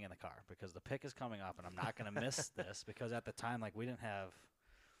 I'm staying in the car because the pick is coming up, and I'm not going to miss this because at the time, like, we didn't have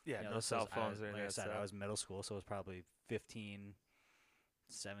no cell phones or like I anything. said, I was middle school, so it was probably 15,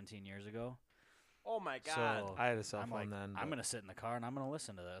 17 years ago. Oh my God! So I had a cell I'm phone like, then. I'm going to sit in the car and I'm going to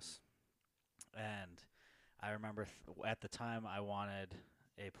listen to this. And I remember at the time I wanted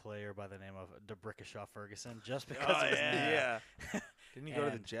a player by the name of DeBrickashaw Ferguson just because of his name. yeah. Didn't he go to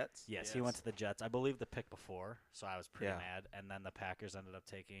the And- Jets? Yes, he went to the Jets. I believe the pick before, so I was pretty Yeah. mad. And then the Packers ended up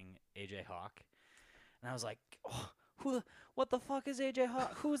taking A.J. Hawk. And I was like, oh, what the fuck is A.J.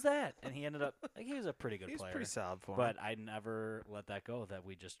 Hawk? Who's that? And he ended up, like, he was a pretty good He's player. pretty solid for him. But I never let that go that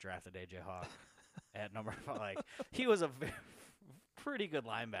we just drafted A.J. Hawk at number 5. Like, he was a pretty good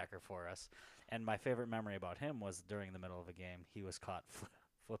linebacker for us. And my favorite memory about him was during the middle of a game, he was caught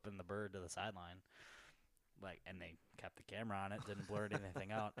flipping the bird to the sideline. Like, and they kept the camera on it, didn't blur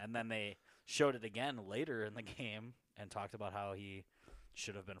anything out. And then they showed it again later in the game and talked about how he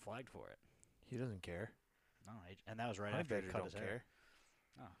should have been flagged for it. He doesn't care. No, and that was right I after bet he you cut don't his care. hair.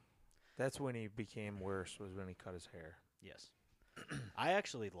 Oh, That's when he became worse. Was when he cut his hair. yes. I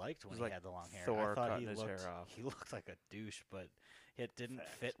actually liked when was he like had the long hair. Thor I thought cutting he his looked, hair off. He looked like a douche, but it didn't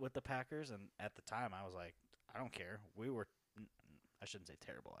Facts. fit with the Packers. And at the time, I was like, I don't care. We were, I shouldn't say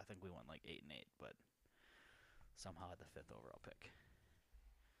terrible. I think we went like 8-8, but somehow had the 5th overall pick.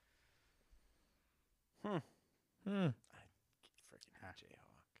 Freaking Huh.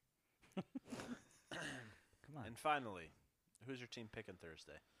 Jayhawk. Come on. And finally, who's your team picking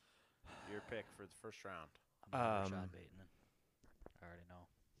Thursday? Your pick for the first round. I'm not Um, Rashad Bateman. I already know.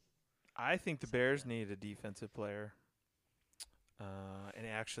 I think the Bears need a defensive player. And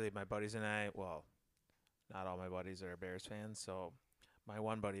actually, my buddies and I, well, not all my buddies are Bears fans, so my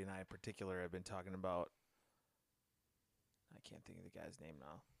one buddy and I in particular have been talking about, I can't think of the guy's name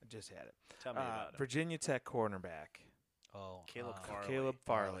now. I just had it. Tell me about it. Virginia Tech cornerback, Oh, Caleb Farley. Caleb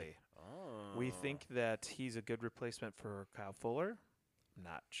Farley. Oh. We think that he's a good replacement for Kyle Fuller. I'm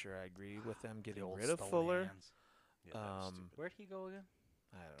not sure I agree with them the getting old rid of stony Fuller. hands. Yeah, that was Um, stupid. Where'd he go again?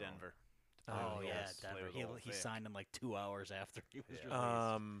 I don't know. Denver. Oh, with yeah, old- play Denver. with He, old he Vic. signed in like 2 hours after he was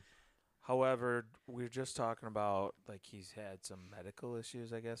Yeah. released. However, we're just talking about like he's had some medical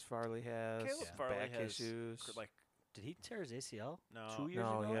issues. I guess Farley has Caleb Yeah. Farley back has issues. like Did he tear his ACL? no 2 years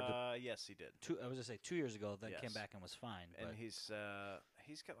No, ago? he had to- yes, he did. I was gonna say 2 years ago. Then came Yes. back and was fine. And But he's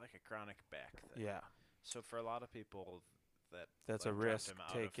got like a chronic back thing. yeah, So for a lot of people, that's like, a dropped risk him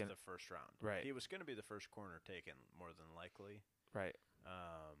out taken. of the first round. Right. He was going to be the first corner taken, more than likely. Right,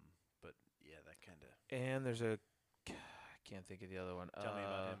 But yeah, that kind of. and there's a I can't think of the other one. Tell me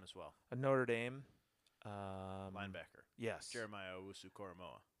about him as well. A Notre Dame Linebacker Yes, Jeremiah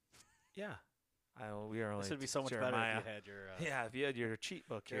Owusu-Koramoah. Yeah, we are only. this would be so much Jeremiah. better if you had your. Yeah, if you had your cheat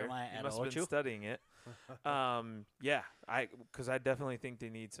book here, Jeremiah you must have been Adeochu? studying it. Yeah, because I definitely think they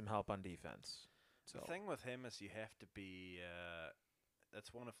need some help on defense. So The thing with him is you have to be.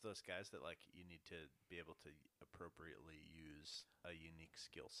 That's one of those guys that like you need to be able to appropriately use a unique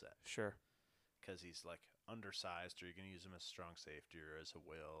skill set. sure, Because he's like undersized, or you're gonna use him as strong safety or as a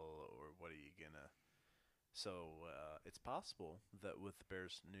will, or what are you gonna? So it's possible that with the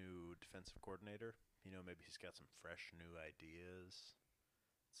Bears' new defensive coordinator, maybe he's got some fresh new ideas.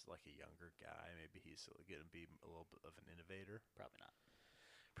 It's like a younger guy. Maybe he's gonna be a little bit of an innovator. Probably not.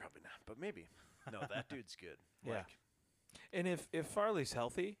 Probably not, but maybe. No, that dude's good. Yeah. Like, and if Farley's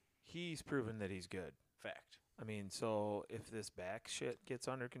healthy, he's proven that he's good. fact. I mean, so if this back shit gets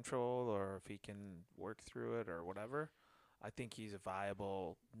under control, or if he can work through it, or whatever, I think he's a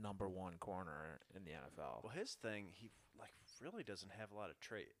viable number 1 corner in the NFL. Well, his thing, he like really doesn't have a lot of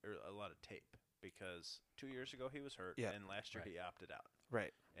a lot of tape, because 2 years ago he was hurt, Yeah. and last year Right. he opted out.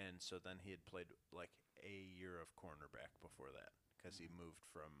 Right. And so then he had played like a year of cornerback before that, because he moved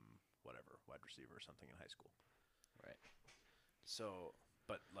from whatever wide receiver or something in high school. Right. So,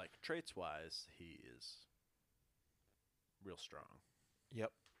 but like traits wise, he is real strong.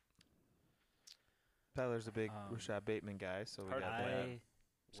 Yep. Tyler's a big Um, Rashad Bateman guy, so we hard got to that. I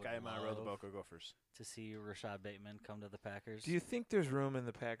Sky Monroe, the love Boca Gophers. to see Rashad Bateman come to the Packers. Do you think there's room in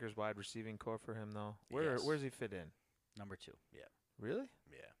the Packers wide receiving core for him though? Yes. Where's he fit in? Number 2. Really?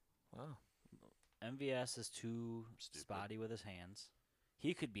 Yeah. Wow. MVS is too Stupid. spotty with his hands.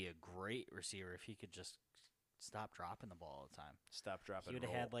 He could be a great receiver if he could just stop dropping the ball all the time. Stop, drop, He and would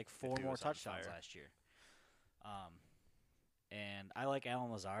have roll had like if 4 he more was on touchdowns fire. last year. And I like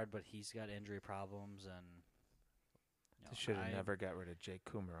Alan Lazard, but he's got injury problems and. They should have I- never got rid of Jake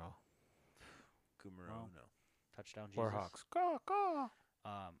Kummerow. Kumaro, Well, no. touchdown. Or Jesus. Hawks. Caw, caw.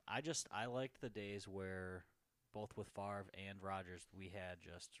 I liked the days where both with Favre and Rodgers, we had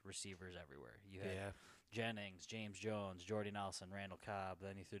just receivers everywhere. You had Yeah. Jennings, James Jones, Jordy Nelson, Randall Cobb.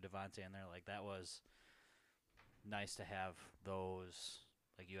 Then you threw Devontae in there. Like that was nice to have those.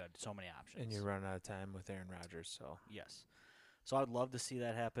 Like you had so many options. And you run out of time with Aaron Rodgers, so Yes. So I'd love to see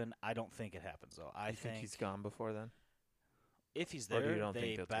that happen. I don't think it happens though. I you think he's gone before then? if he's Or do you there, don't think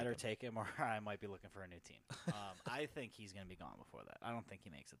they they'll take better him? take him, or I might be looking for a new team. I think he's going to be gone before that. I don't think he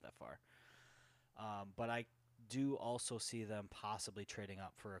makes it that far. But I do also see them possibly trading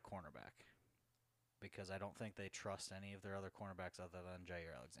up for a cornerback because I don't think they trust any of their other cornerbacks other than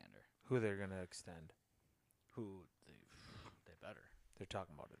Jair Alexander, Who they're gonna extend? who they better. They're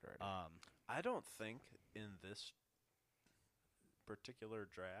talking about it already. I don't think in this particular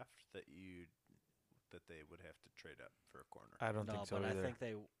draft that they would have to trade up for a corner. I don't No, think so but either. I think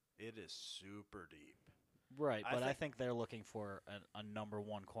they It is super deep. right. I But I think- think they're looking for a number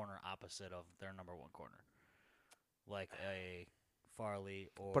 1 corner opposite of their number 1 corner, like a Farley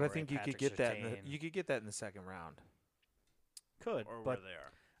or. But I a think you could Patrick get that. Surtain. You could get that in the second round. Could, Or but where they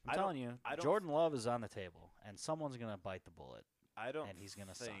are. I'm I don't- telling you, I don't Jordan Love is on the table, and someone's gonna bite the bullet, I don't and he's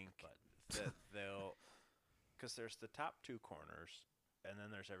gonna suck. think But that they'll, because there's the top 2 corners, and then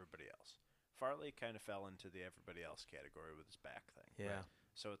there's everybody else. Farley kind of fell into the everybody else category with his back thing. Yeah.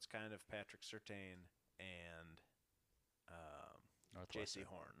 So it's kind of Patrick Surtain and J.C. Northwestern.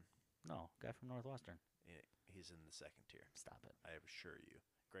 Horn. No, guy from Northwestern. He's in the second tier. Stop it. I assure you.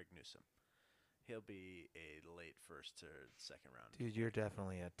 Greg Newsom. He'll be a late first to second round. Dude, you're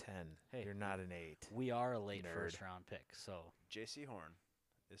definitely a 10. Hey. You're not an 8. We are a late Nerd. first round pick, so J.C. Horn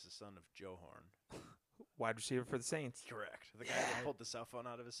is the son of Joe Horn. Wide receiver for the Saints. Correct. The guy that pulled the cell phone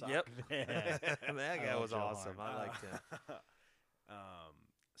out of his sock. that guy love was Joe awesome. Horn. I liked him.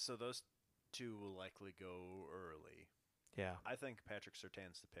 So those 2 will likely go early. Yeah. I think Patrick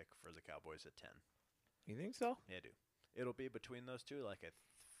Surtain's the pick for the Cowboys at 10. You think so? Yeah, I do. It'll be between those 2. Like, I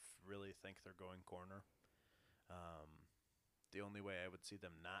really think they're going corner. The only way I would see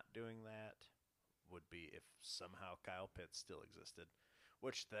them not doing that would be if somehow Kyle Pitts still existed,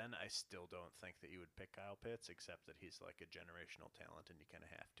 which then I still don't think that you would pick Kyle Pitts, except that he's like a generational talent and you kind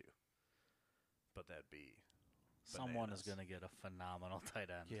of have to. But that'd be someone is bananas. gonna get a phenomenal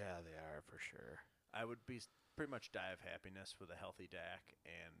tight end. Yeah, they are for sure. I would be pretty much die of happiness with a healthy Dak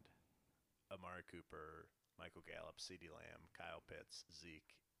and Amari Cooper, Michael Gallup, CeeDee Lamb, Kyle Pitts,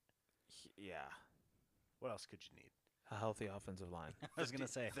 Zeke. Yeah. What else could you need? A healthy offensive line. I was gonna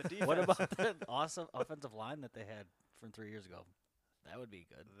say, the what defense- about the awesome offensive line that they had from 3 years ago? That would be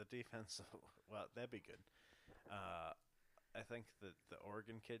good. The defense, well, that'd be good. I think that the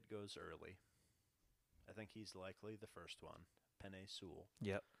Oregon kid goes early. I think he's likely the first one, Penei Sewell.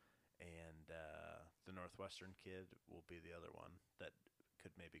 Yep. And the Northwestern kid will be the other one that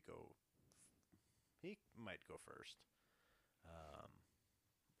could maybe go. He might go first.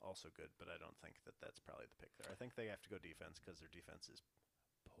 Also good, but I don't think that that's probably the pick there. I think they have to go defense because their defense is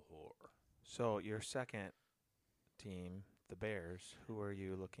poor. So your second team, the Bears, who are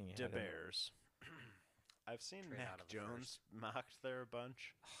you looking at? The Bears. I've seen Trade out Mac of the Jones mocked there a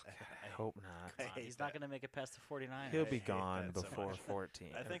bunch. I hope not. Come on, hate he's not that. gonna make it past the 49ers. He'll I be hate gone that so before much.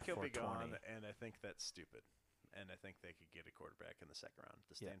 14. I think he'll before be gone, 20. and I think that's stupid. And I think they could get a quarterback in the second round.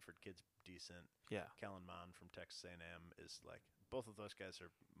 The Yeah. Stanford kid's decent. Yeah. Kellen Mond from Texas A&M is like both of those guys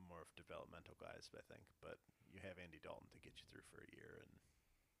are more of developmental guys, I think. But you have Andy Dalton to get you through for a year and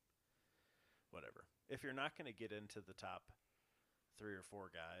whatever. If you're not going to get into the top 3 or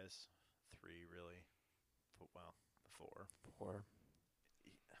 4 guys, 3 really, well, 4. 4.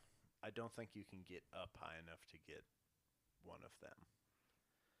 I don't think you can get up high enough to get one of them.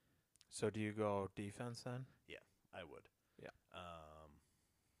 So do you go defense then? I would. Yeah.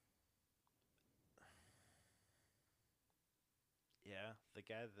 Yeah, the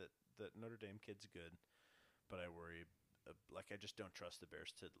guy that Notre Dame kid's good, but I worry. I just don't trust the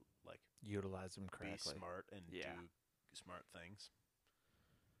Bears to Utilize them be correctly. smart and Yeah. do smart things.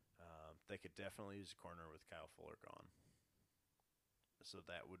 They could definitely use a corner with Kyle Fuller gone. So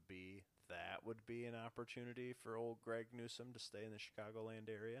that would be an opportunity for old Greg Newsome to stay in the Chicagoland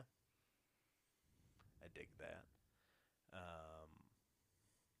area. I dig that.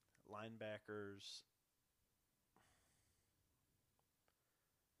 Linebackers.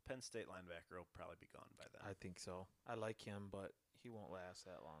 Penn State linebacker will probably be gone by then. I think so. I like him, but he won't last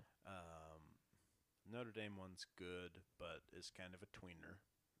that long. Notre Dame one's good, but is kind of a tweener.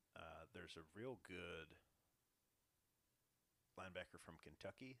 There's a real good linebacker from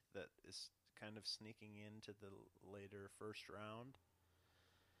Kentucky that is kind of sneaking into the later first round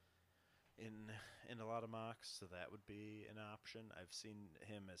in a lot of mocks, so that would be an option. I've seen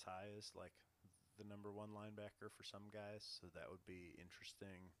him as high as like the number 1 linebacker for some guys, so that would be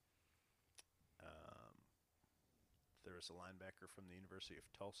interesting. There was a linebacker from the University of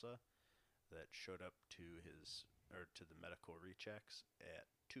Tulsa that showed up to the medical rechecks at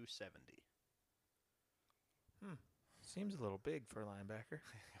 270. Seems a little big for a linebacker.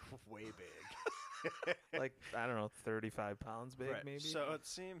 Way big. Like, I don't know, 35 pounds big, Right. maybe? So it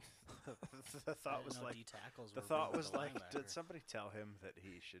seemed the thought was like did somebody tell him that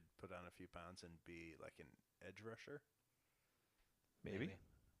he should put on a few pounds and be like an edge rusher? Maybe.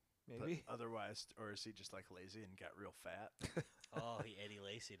 But otherwise, or is he just like lazy and got real fat? Oh, he Eddie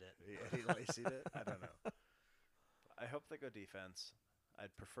Lacy'd it. He Eddie Lacy'd it? I don't know. I hope they go defense.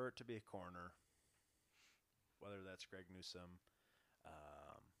 I'd prefer it to be a corner, whether that's Greg Newsome.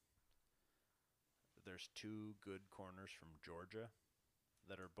 There's 2 good corners from Georgia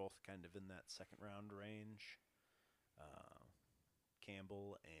that are both kind of in that second round range.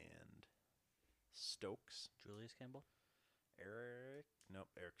 Campbell and Stokes. Julius Campbell? Eric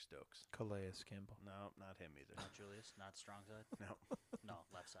Stokes. Calais Campbell. No, not him either. Not Julius? Not strong side? No, No,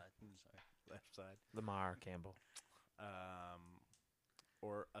 left side. Sorry. left side. Lamar Campbell.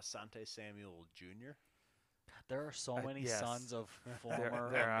 Or Asante Samuel Jr. There are so many yes. sons of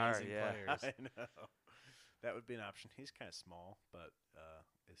former there are, amazing yeah. players. I know. That would be an option. He's kind of small, but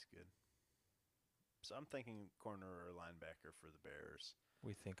is good. So I'm thinking corner or linebacker for the Bears.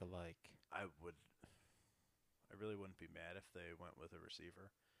 We think alike. I really wouldn't be mad if they went with a receiver.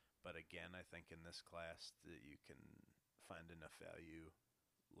 But again, I think in this class that you can find enough value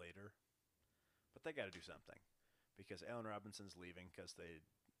later. But they got to do something. Because Allen Robinson's leaving because they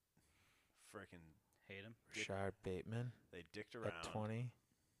freaking Hate him. Rashard Bateman they dicked around. at 20,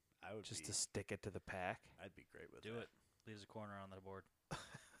 I would just to stick it to the pack. I'd be great with Do that. it. Leaves a corner on the board.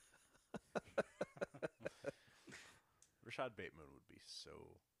 Rashad Bateman would be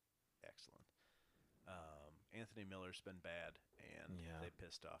so excellent. Anthony Miller's been bad, and Yeah. they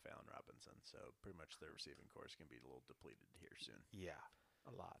pissed off Allen Robinson, so pretty much their receiving core is going to be a little depleted here soon. Yeah,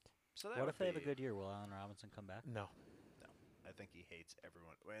 a lot. So that What would if they have a be- good year? Will Allen Robinson come back? No. I think he hates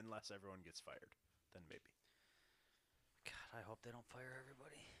everyone, unless everyone gets fired, then maybe. God, I hope they don't fire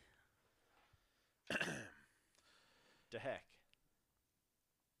everybody. To heck.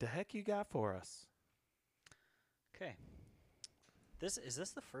 The heck you got for us? Okay. Is this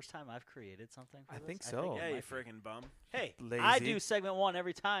the first time I've created something for I this? think so. it Yeah, you might be. friggin' bum. Hey, Lazy. I do segment 1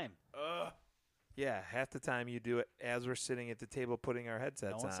 every time. Ugh. Yeah, half the time you do it as we're sitting at the table putting our No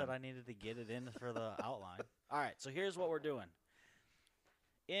headsets one on. said I needed to get it in for the outline. All right, so here's what we're doing.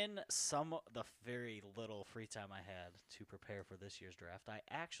 In the very little free time I had to prepare for this year's draft, I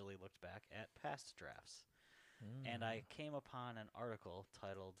actually looked back at past drafts. And I came upon an article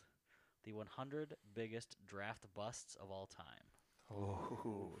titled The 100 Biggest Draft Busts of All Time.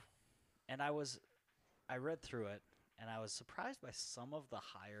 Oh. And I read through it, and I was surprised by some of the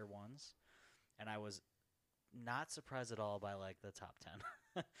higher ones, and I was not surprised at all by like the top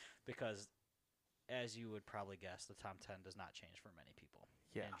 10, because as you would probably guess, the top 10 does not change for many people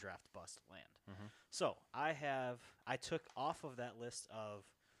Yeah. in draft bust land. Mhm. So I took off of that list of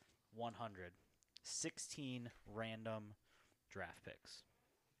 100, 16 random draft picks.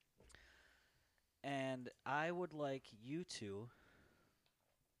 And I would like you two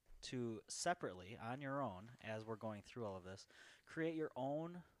to separately, on your own, as we're going through all of this, create your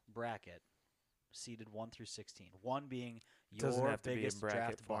own bracket, seeded 1 through 16. 1 being your Doesn't have to be in biggest bracket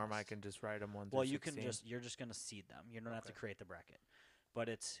draft form. bust. I can just write them 1 through Well, you 16. can you're just going to seed them. You don't have to Okay. create the bracket. But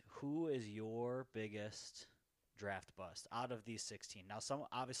it's who is your biggest draft bust out of these 16. Now,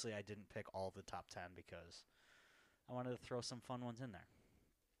 obviously I didn't pick all the top 10 because I wanted to throw some fun ones in there.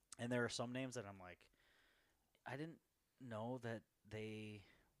 And there are some names that I'm like, I didn't know that they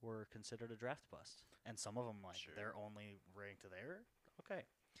were considered a draft bust. And some of them, like, Sure. they're only ranked there. Okay.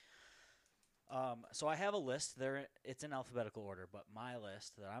 So I have a list there. It's in alphabetical order, but my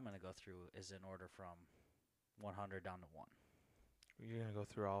list that I'm going to go through is in order from 100 down to 1. You're going to go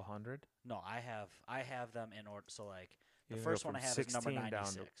through all 100? No, I have them in order. So like The You can go first one I from have is number 16 down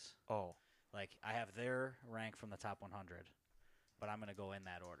to- 96. Oh, Like, I have their rank from the top 100, but I'm going to go in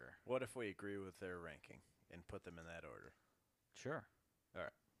that order. What if we agree with their ranking and put them in that order? Sure. All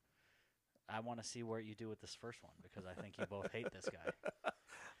right. I want to see what you do with this first one because I think you both hate this guy.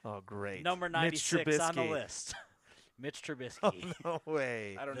 oh, great. Number Mitch 96 on the Trubisky. list. Mitch Trubisky. Oh, no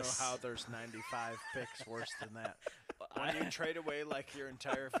way. I don't This- know how there's 95 picks worse than that. When you trade away like your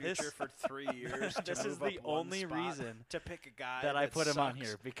entire future This- for 3 years, to This is move the up one only spot reason to pick a guy that I put him on sucks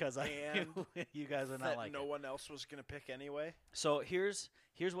here because I and you guys are not that like no it. one else was gonna pick anyway. So here's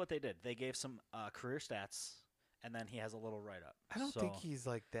what they did. They gave some career stats, and then he has a little write up. I don't think he's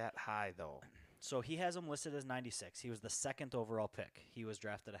like that high, though. So he has him listed as 96. He was the second overall pick. He was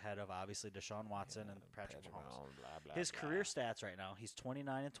drafted ahead of obviously Deshaun Watson and Patrick Mahomes. His career stats right now: he's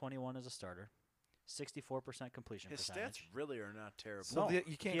 29 and 21 as a starter, 64% completion His percentage. stats really are not terrible. So No,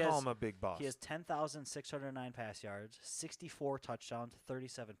 you can't he call has- him a big boss. He has 10,609 pass yards, 64 touchdowns,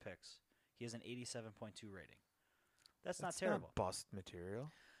 37 picks. He has an 87.2 rating. That's not terrible. Not bust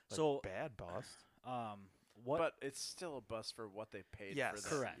material. Like So- bad bust. What? But it's still a bust for what they paid Yes. for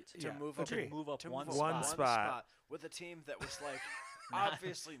them. Correct. To Yeah, move up, agree. Move up to one move up One one spot. with a team that was like Not-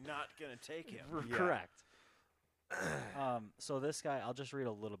 obviously not gonna take him. Yeah. Correct. So this guy, I'll just read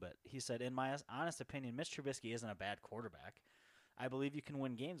a little bit. He said, "In my honest opinion, Mitch Trubisky isn't a bad quarterback. I believe you can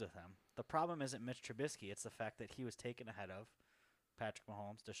win games with him. The problem isn't Mitch Trubisky; it's the fact that he was taken ahead of Patrick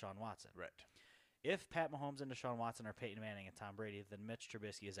Mahomes, Deshaun Watson. Right. If Pat Mahomes and Deshaun Watson are Peyton Manning and Tom Brady, then Mitch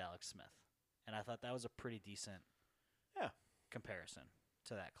Trubisky is Alex Smith." And I thought that was a pretty decent comparison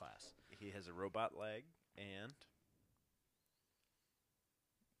to that class. He has a robot leg and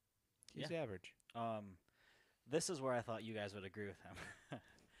He's average. This is where I thought you guys would agree with him,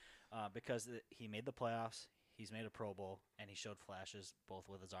 because he made the playoffs, he's made a Pro Bowl, and he showed flashes both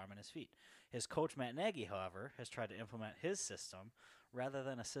with his arm and his feet. His coach Matt Nagy, however, has tried to implement his system rather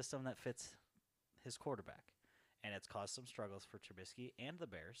than a system that fits his quarterback, and it's caused some struggles for Trubisky and the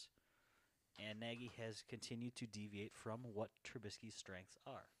Bears. And Nagy has continued to deviate from what Trubisky's strengths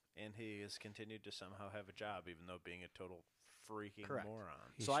are. and he has continued to somehow have a job, even though being a total freaking Correct.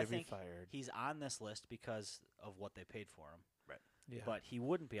 moron. He So should I think be fired. he's on this list because of what they paid for him. Yeah. But he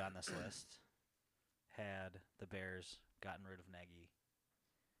wouldn't be on this list had the Bears gotten rid of Nagy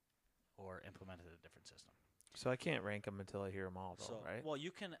or implemented a different system. So I can't rank him until I hear them all, though, So, right? well,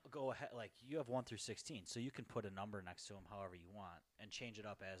 you can go ahead. Like you have 1 through 16, so you can put a number next to them however you want and change it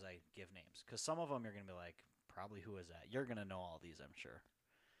up as I give names. Because some of them you're gonna be like, probably who is that? You're gonna know all these, I'm sure,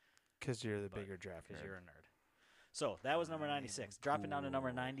 Because you're the but- bigger draft because nerd. you're a nerd. So that was number 96, dropping down to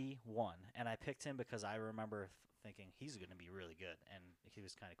number 91, and I picked him because I remember thinking he's gonna be really good, and he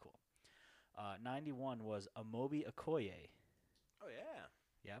was kind of cool. 91 was Amobi Okoye. Oh yeah.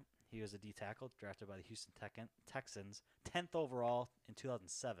 Yep. He was a D tackle drafted by the Houston Texans, 10th overall in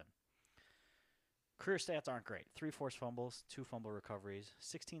 2007. Career stats aren't great. 3 forced fumbles, 2 fumble recoveries,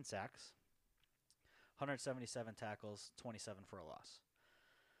 16 sacks, 177 tackles, 27 for a loss.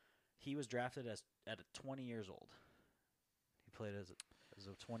 He was drafted at 20 years old. He played as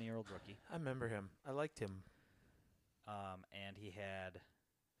a 20-year-old rookie, I remember him. I liked him. and he had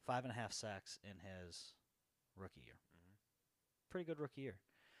 5.5 sacks in his rookie year. Pretty good rookie year.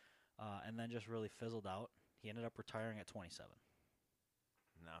 And then just really fizzled out. He ended up retiring at 27.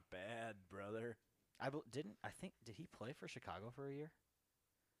 Not bad, brother. Did he play for Chicago for a year?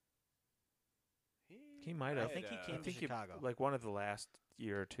 He might have. I think he might came I to think he, Chicago. like one of the last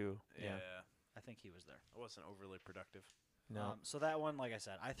year or two. Yeah. I think he was there. It wasn't overly productive. No. So that one, like I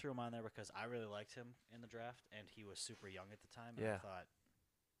said, I threw him on there because I really liked him in the draft, and he was super young at the time. And I Yeah. thought,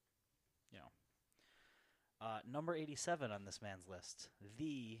 number 87 on this man's list,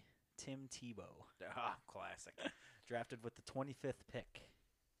 the Tim Tebow, Ah, classic. drafted with the 25th pick.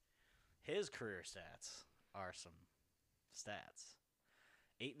 His career stats are some stats.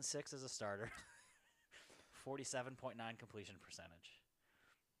 8-6 as a starter, 47.9 completion percentage,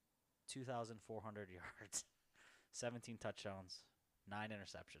 2,400 yards, 17 touchdowns, 9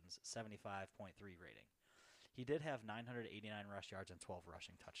 interceptions, 75.3 rating. He did have 989 rush yards and 12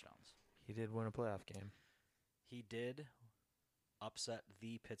 rushing touchdowns. He did win a playoff game. He did upset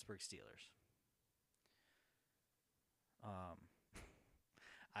the Pittsburgh Steelers.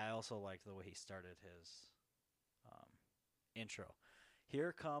 I also liked the way he started his intro.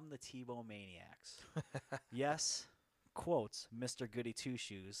 Here come the Tebow Maniacs. Yes, quotes, Mr. Goody Two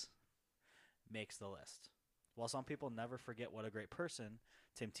Shoes makes the list. While some people never forget what a great person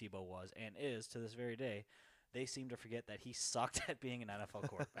Tim Tebow was and is to this very day, they seem to forget that he sucked at being an NFL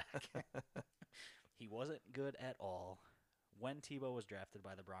quarterback. He wasn't good at all. When Tebow was drafted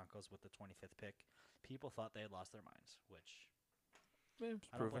by the Broncos with the 25th pick, People thought they had lost their minds, which It's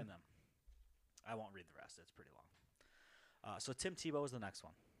I don't proven. blame them. I won't read the rest. It's pretty long. So Tim Tebow is the next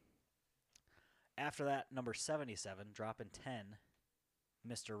one. After that, number 77, dropping 10,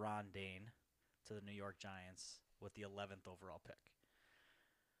 Mr. Ron Dane to the New York Giants with the 11th overall pick.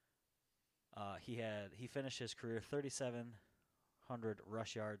 He finished his career 3,700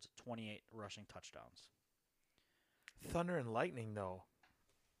 rush yards, 28 rushing touchdowns. Thunder and lightning, though.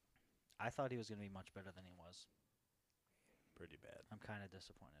 I thought he was going to be much better than he was. Pretty bad. I'm kind of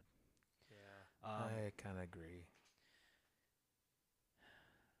disappointed. Yeah. I kind of agree.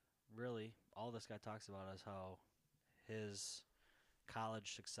 Really, all this guy talks about is how his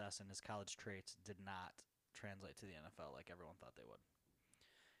college success and his college traits did not translate to the NFL like everyone thought they would.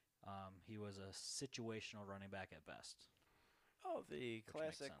 He was a situational running back at best. Oh, the makes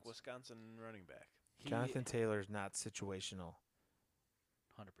classic sense. Wisconsin running back. Jonathan Taylor's not situational.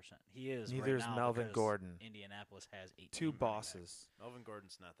 100%. He is. Neither right is now Melvin because Gordon. Indianapolis has 18 Two running backs. bosses. Melvin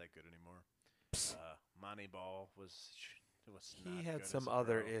Gordon's not that good anymore. Monty Ball was not He good had as some a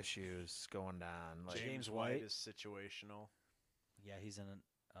other pro. issues going on. Like James James White White is situational. Yeah, he's in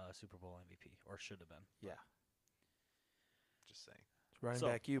a Super Bowl MVP, or should have been. yeah, Just saying. running So-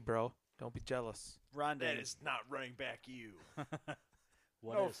 back you, bro. Don't be jealous. Ron That Dane. is not running back you.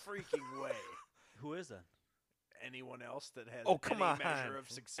 What no is? freaking way. Who is that? Anyone else that has Oh, come any on. measure of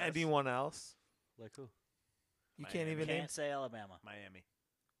success? Anyone else? Like who? You can't Miami. even name Can't say Alabama. Miami.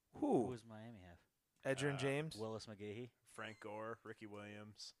 Who who. does Miami have? Edgerrin James. Willis McGahee. Frank Gore, Ricky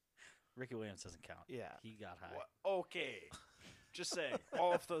Williams. Ricky Williams doesn't count. Yeah. He got high. What? Okay. Just saying,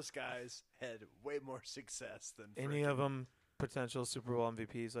 all of those guys had way more success than Any of them potential Super Bowl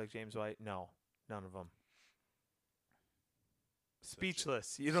MVPs like James White? No, none of them.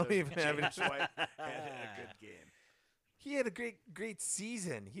 Speechless. You don't even have any. James White had a good game. He had a great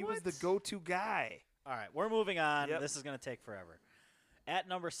season. He was the What? go-to guy. All right, we're moving on. Yep. This is going to take forever. At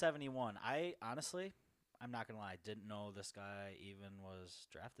number 71, I honestly, I'm not going to lie, didn't know this guy even was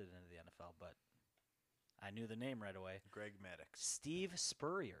drafted into the NFL, but I knew the name right away. Greg Maddox. Steve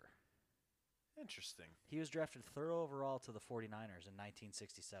Spurrier. Interesting. He was drafted third overall to the 49ers in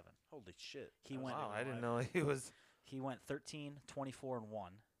 1967. Holy shit. He I was went- Wow, even I didn't alive. know he was. He went 13, 24, and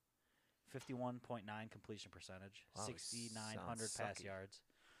 1, 51.9 completion percentage, Wow, he 6,900 sounds pass sucky. yards,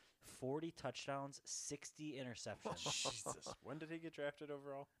 40 touchdowns, 60 interceptions. Jesus. When did he get drafted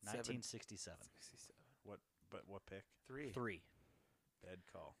overall? 1967. But what pick? 3. Bad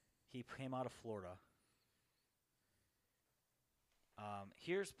call. He came out of Florida.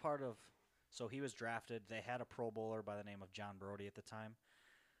 Here's part of. So he was drafted. They had a Pro Bowler by the name of John Brody at the time.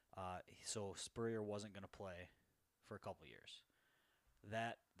 So Spurrier wasn't going to play for a couple years.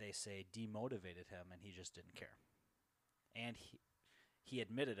 That, they say, demotivated him, and he just didn't care. And he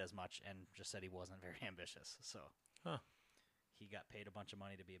admitted as much and just said he wasn't very ambitious. So he got paid a bunch of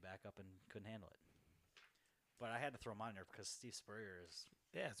money to be a backup and couldn't handle it. But I had to throw him on there because Steve Spurrier is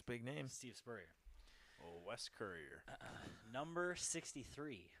Yeah, it's a big name. Steve Spurrier. Oh, Wes Courier. Number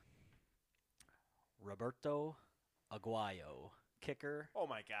 63, Roberto Aguayo, kicker Oh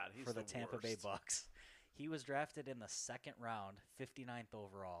my God, he's for the Tampa Bay worst. Bucks. He was drafted in the second round, 59th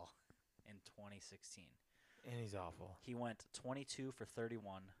overall in 2016. And he's awful. He went 22 for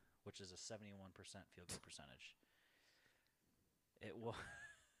 31, which is a 71% field goal percentage. It was.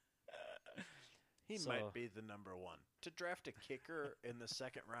 He So- might be the number one. To draft a kicker in the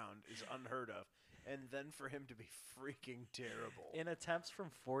second round is unheard of, and then for him to be freaking terrible. In attempts from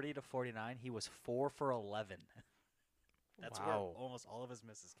 40 to 49, he was 4 for 11. That's where Wow. almost all of his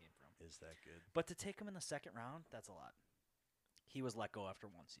misses came from. Is that good? But to take him in the second round, that's a lot. He was let go after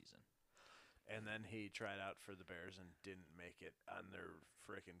one season. And then he tried out for the Bears and didn't make it on their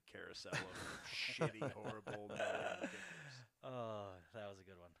freaking carousel of shitty, horrible kickers. Oh, that was a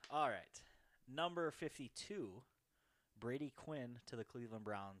good one. All right. Number 52, Brady Quinn to the Cleveland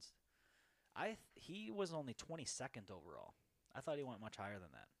Browns. He was only 22nd overall. I thought he went much higher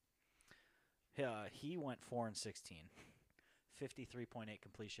than that. He went 4 and 16, 53.8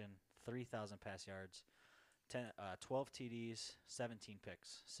 completion, 3,000 pass yards, 12 TDs, 17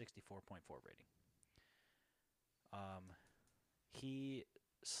 picks, 64.4 rating. He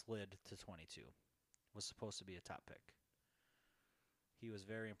slid to 22. Was supposed to be a top pick. He was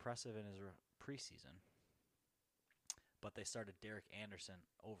very impressive in his preseason, but they started Derek Anderson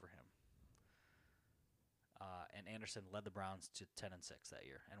over him. And Anderson led the Browns to 10-6 that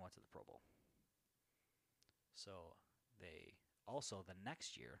year and went to the Pro Bowl. So they also, the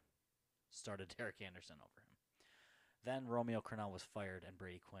next year, started Derek Anderson over him. Then Romeo Crennel was fired, and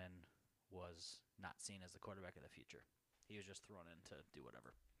Brady Quinn was not seen as the quarterback of the future. He was just thrown in to do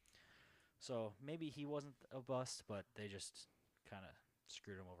whatever. So maybe he wasn't a bust, but they just kind of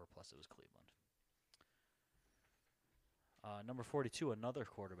screwed him over. Plus, it was Cleveland. Number 42, another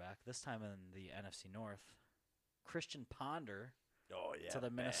quarterback, this time in the NFC North, Christian Ponder Oh, yeah. to the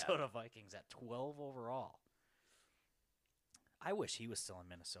Minnesota Vikings at 12 overall. I wish he was still in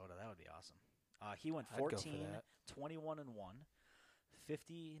Minnesota. That would be awesome. He went I'd go for 14, that. 21 and 1,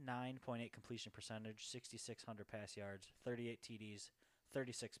 59.8 completion percentage, 6,600 pass yards, 38 TDs,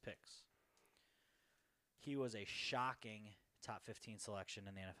 36 picks. He was a shocking top 15 selection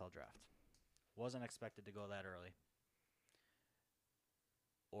in the NFL draft. Wasn't expected to go that early.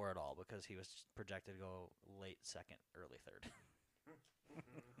 Or at all, because he was projected to go late second, early third.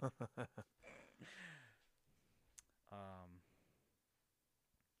 All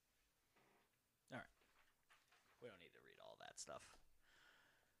right. We don't need to read all that stuff.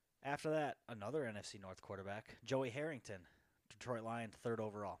 After that, another NFC North quarterback, Joey Harrington, Detroit Lions, 3rd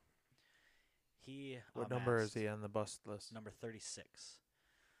overall. He What number is amassed he on the bust list? Number 36.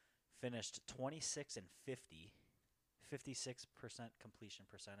 Finished 26 and 50, 56% completion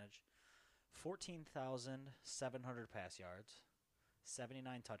percentage, 14,700 pass yards,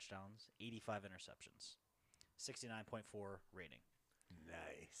 79 touchdowns, 85 interceptions, 69.4 rating.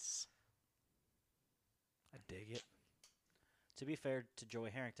 Nice. I dig it. To be fair to Joey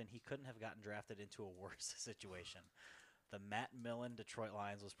Harrington, he couldn't have gotten drafted into a worse situation. The Matt Millen Detroit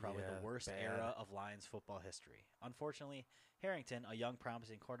Lions was probably Yeah, the worst bad. era of Lions football history. Unfortunately, Harrington, a young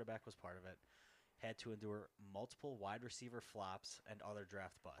promising quarterback, was part of it. Had to endure multiple wide receiver flops and other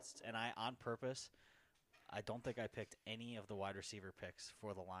draft busts. And I, on purpose, I don't think I picked any of the wide receiver picks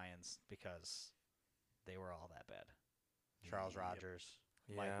for the Lions because they were all that bad. Charles Yep. Rogers,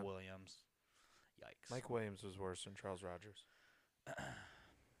 Yeah. Mike Williams. Yikes. Mike Williams was worse than Charles Rogers.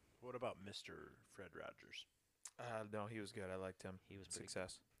 What about Mr. Fred Rogers? No, he was good. I liked him. He was pretty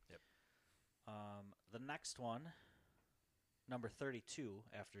Success. The next one, number 32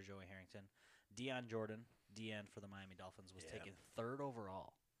 after Joey Harrington, Deion Jordan, DN for the Miami Dolphins, was Yeah. taken 3rd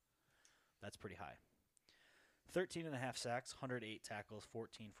overall. That's pretty high. 13.5 sacks, 108 tackles,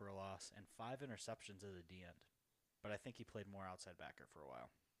 14 for a loss, and 5 interceptions as a D end. But I think he played more outside backer for a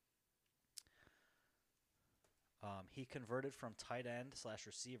while. He converted from tight end /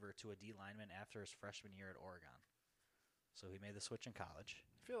 receiver to a D lineman after his freshman year at Oregon. So he made the switch in college.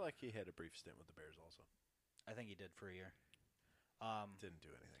 I feel like he had a brief stint with the Bears also. I think he did for a year. Didn't do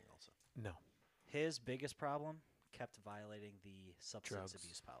anything also. No. His biggest problem kept violating the substance Drugs.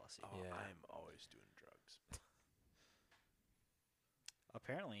 abuse policy. Oh, Yeah. I'm always doing drugs.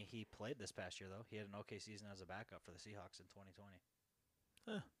 Apparently, he played this past year, though. He had an okay season as a backup for the Seahawks in 2020.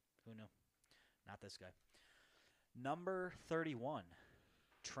 Huh. Who knew? Not this guy. Number 31,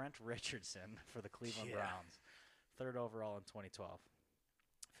 Trent Richardson for the Cleveland Yeah. Browns. 3rd overall in 2012.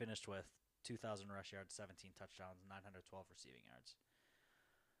 Finished with 2,000 rush yards, 17 touchdowns, 912 receiving yards.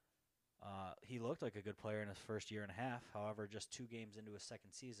 He looked like a good player in his first year and a half. However, just 2 games into his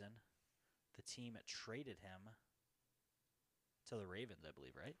second season, the team traded him to the Ravens, I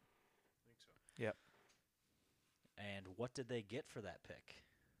believe, right? I think so. Yep. And what did they get for that pick?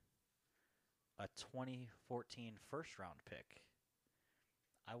 A 2014 first-round pick.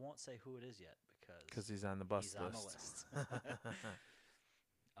 I won't say who it is yet Because he's on the bust he's on list. the list.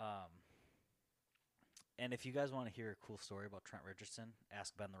 And if you guys want to hear a cool story about Trent Richardson,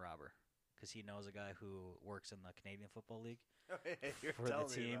 ask Ben the Robber, because he knows a guy who works in the Canadian Football League You're for the telling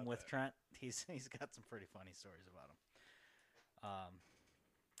me team about with that. Trent. He's got some pretty funny stories about him.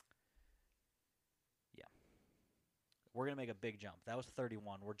 Yeah. We're going to make a big jump. That was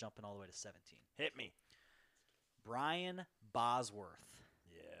 31. We're jumping all the way to 17. Hit me. Brian Bosworth.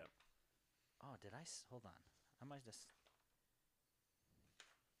 Yeah. Oh, did I? Hold on. I might just.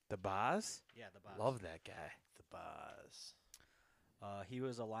 The Boz? Yeah, the Bos. Love that guy. The Boz. He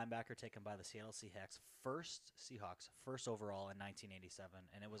was a linebacker taken by the Seattle Seahawks first overall in 1987,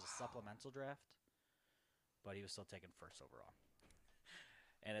 and it was a supplemental draft, but he was still taken first overall.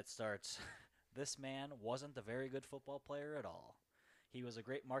 And it starts, this man wasn't a very good football player at all. He was a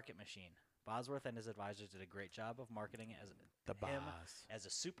great market machine. Bosworth and his advisors did a great job of marketing as The him Boz. as a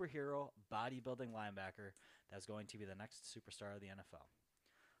superhero bodybuilding linebacker that was going to be the next superstar of the NFL.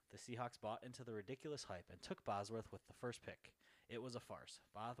 The Seahawks bought into the ridiculous hype and took Bosworth with the first pick. It was a farce.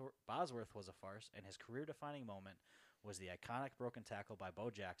 Bosworth was a farce, and his career-defining moment was the iconic broken tackle by Bo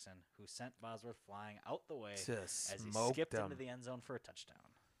Jackson, who sent Bosworth flying out the way Just as he smoked skipped him. into the end zone for a touchdown.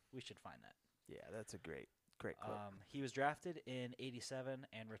 We should find that. Yeah, that's a great clip. He was drafted in 87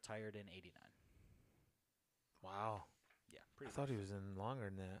 and retired in 89. Wow. Yeah, I pretty thought he was in longer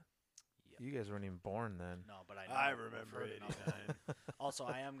than that. Yep. You guys weren't even born then. No, but I know. I I've remember heard enough of it. 89. Also,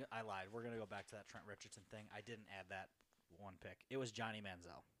 I lied. We're gonna go back to that Trent Richardson thing. I didn't add that one pick. It was Johnny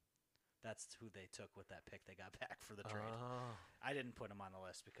Manziel. That's who they took with that pick they got back for the trade. Oh. I didn't put him on the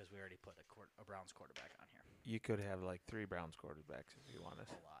list because we already put a Browns quarterback on here. You could have like 3 Browns quarterbacks if you wanted.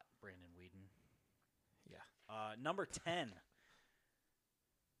 A lot. Brandon Whedon. Yeah. Number 10.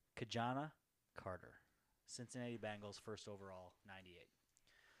 Kajana Carter. Cincinnati Bengals, first overall, 98.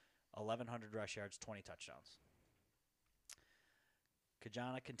 1,100 rush yards, 20 touchdowns.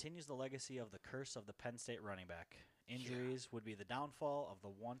 Kajana continues the legacy of the curse of the Penn State running back. Injuries would be the downfall of the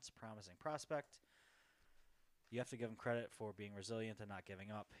once promising prospect. You have to give him credit for being resilient and not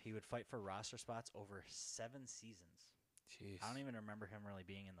giving up. He would fight for roster spots over 7 seasons. Jeez. I don't even remember him really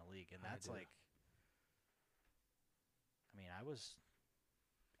being in the league, and I that's do. like, I mean, I was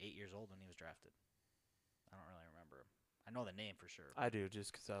 8 years old when he was drafted. I don't really remember him. I know the name for sure. I do,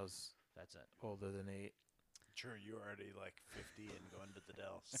 just because I was That's it. older than 8. Sure, you were already like 50 and going to the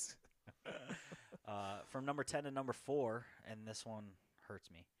Dells. From number 10 to number 4, and this one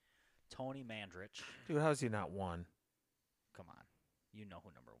hurts me. Tony Mandrich. Dude, how's he not 1? Come on. You know who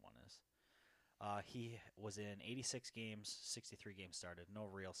number 1 is. He was in 86 games, 63 games started. No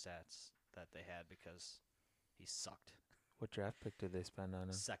real stats that they had because he sucked. What draft pick did they spend on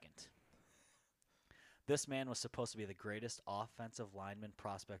him? Second. This man was supposed to be the greatest offensive lineman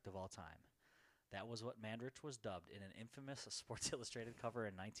prospect of all time. That was what Mandrich was dubbed in an infamous Sports Illustrated cover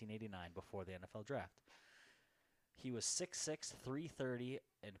in 1989 before the NFL draft. He was 6'6", 330,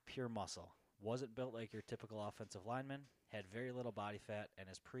 and pure muscle. Wasn't built like your typical offensive lineman, had very little body fat, and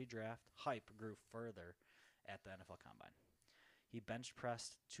his pre-draft hype grew further at the NFL Combine. He bench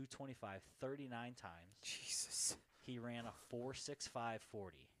pressed 225 39 times. Jesus. He ran a 4.65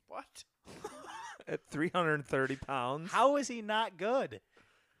 40. What? At 330 pounds? How is he not good?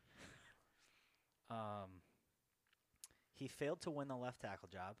 He failed to win the left tackle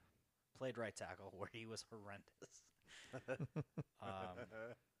job. Played right tackle, where he was horrendous.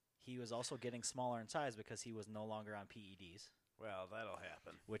 He was also getting smaller in size because he was no longer on PEDs, Well, that'll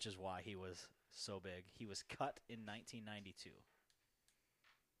happen. which is why he was so big. He was cut in 1992.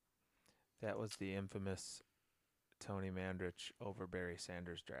 That was the infamous Tony Mandrich over Barry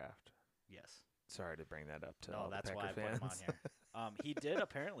Sanders draft. Yes. Sorry to bring that up to No, all that's the why I Packer put him on fans. here. He did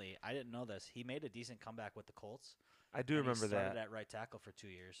apparently. I didn't know this. He made a decent comeback with the Colts. I do and remember he started that. at right tackle for 2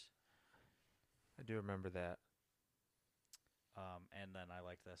 years. I do remember that. And then I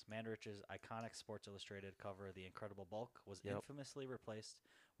like this. Mandrich's iconic Sports Illustrated cover, The Incredible Bulk, was Yep. infamously replaced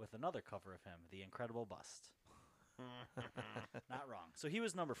with another cover of him, The Incredible Bust. Not wrong. So he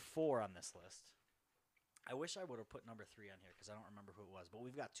was number 4 on this list. I wish I would have put number 3 on here because I don't remember who it was, but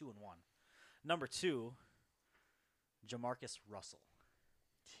we've got 2 and 1. Number 2, Jamarcus Russell.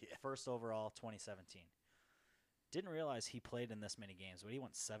 Yeah. First overall, 2017. Didn't realize he played in this many games, but he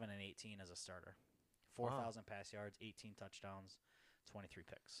went 7 and 18 as a starter. 4,000 pass yards, 18 touchdowns, 23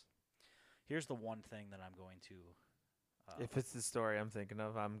 picks. Here's the one thing that I'm going to... If it's the story I'm thinking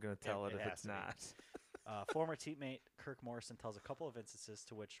of, I'm going to tell it it if has it's to be. not. Former teammate Kirk Morrison tells a couple of instances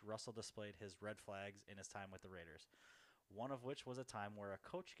to which Russell displayed his red flags in his time with the Raiders. One of which was a time where a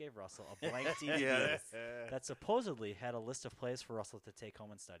coach gave Russell a blank DVD that supposedly had a list of plays for Russell to take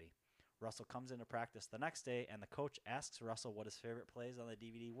home and study. Russell comes into practice the next day, and the coach asks Russell what his favorite plays on the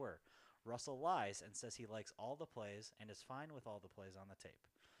DVD were. Russell lies and says he likes all the plays and is fine with all the plays on the tape.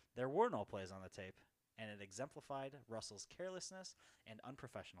 There were no plays on the tape, and it exemplified Russell's carelessness and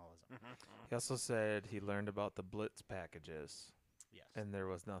unprofessionalism. He also said he learned about the blitz packages, Yes. and there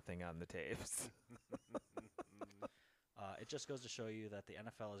was nothing on the tapes. It just goes to show you that the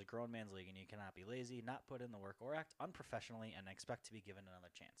NFL is a grown man's league, and you cannot be lazy, not put in the work, or act unprofessionally and expect to be given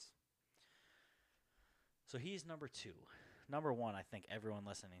another chance. So he's number 2. Number 1, I think everyone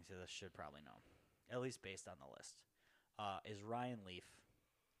listening to this should probably know, at least based on the list, is Ryan Leaf,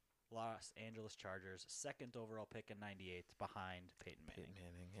 Los Angeles Chargers, second overall pick in 98 behind Peyton Manning. Peyton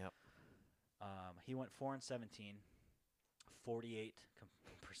Manning, yep. He went 4 and 17, 48%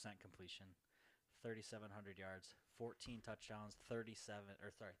 completion, 3,700 yards, 14 touchdowns, 36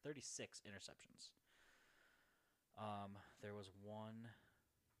 interceptions. There was one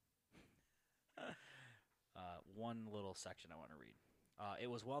little section I want to read. It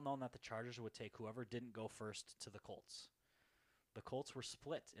was well known that the Chargers would take whoever didn't go first to the Colts. The Colts were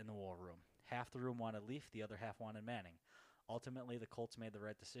split in the war room. Half the room wanted Leaf, the other half wanted Manning. Ultimately, the Colts made the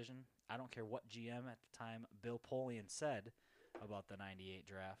right decision. I don't care what GM at the time, Bill Polian, said about the 98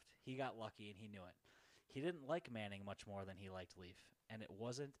 draft. He got lucky, and he knew it. He didn't like Manning much more than he liked Leaf, and it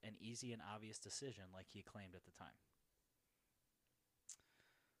wasn't an easy and obvious decision like he claimed at the time.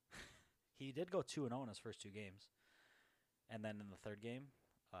 He did go 2-0 in his first 2 games, and then in the third game,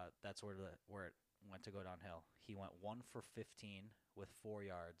 that's where it went to go downhill. He went 1 for 15 with 4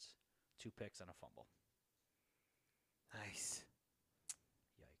 yards, 2 picks, and a fumble. Nice.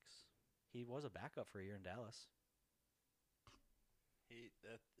 Yikes! He was a backup for a year in Dallas.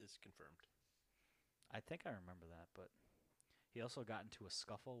 That is confirmed. I think I remember that, but he also got into a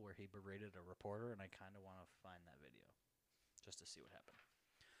scuffle where he berated a reporter, and I kind of want to find that video just to see what happened.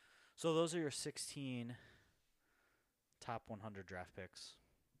 So those are your 16 top 100 draft picks.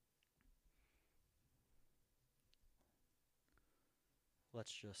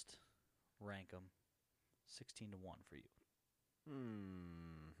 Let's just rank them 16 to 1 for you.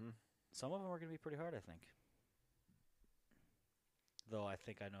 Mm-hmm. Some of them are going to be pretty hard, I think. Though I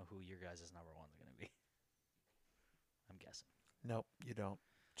think I know who your guys' number one's going to be. I'm guessing. Nope, you don't.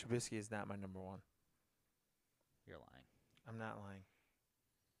 Trubisky is not my number 1. You're lying. I'm not lying.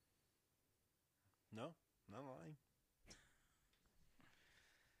 No, not lying.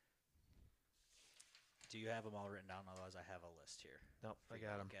 Do you have them all written down? Otherwise, I have a list here. Nope, for I you to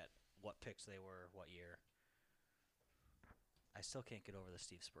got them. look at what picks they were, what year. I still can't get over the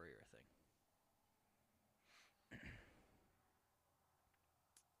Steve Spurrier thing.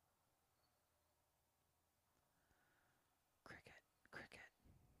 Cricket.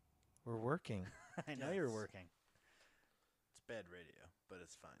 We're working. I know you're Yes. working. It's bad radio, but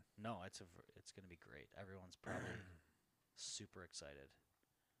it's fine. No, it's going to be great. Everyone's probably super excited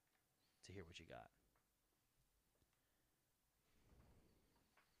to hear what you got.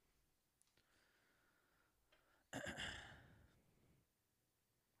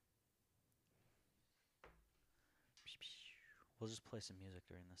 We'll just play some music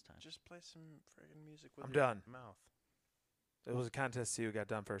during this time. Just play some friggin' music with I'm your done. mouth. It was a contest to see who got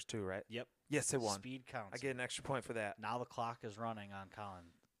done first, too, right? Yep. Yes, it won. Speed counts. I get an extra point for that. Now the clock is running on Colin.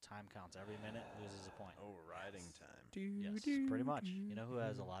 Time counts. Every minute loses a point. Oh, riding time. Yes, pretty much. You know who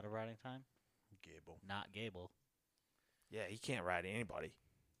has a lot of riding time? Gable. Not Gable. Yeah, he can't ride anybody.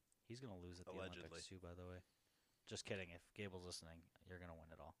 He's going to lose at the Allegedly. Olympics, too, by the way. Just kidding. If Gable's listening, you're going to win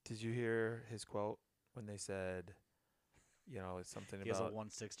it all. Did you hear his quote when they said, it's something He has a about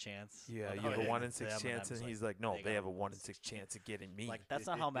 1/6 chance. yeah, of you have a winning. 1 in The 6 chance, M&M's and like, he's like, no, they they got have a a 1 in 6 chance of getting me. Like, that's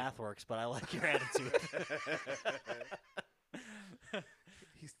not how math works, but I like your attitude.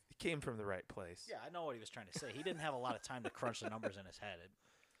 He came from the right place. Yeah, I know what he was trying to say. He didn't have a lot of time to crunch the numbers in his head.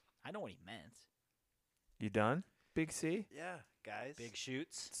 I know what he meant. You done, Big C? Yeah, guys. Big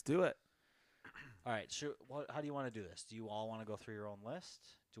shoots. Let's do it. All right. How do you want to do this? Do you all want to go through your own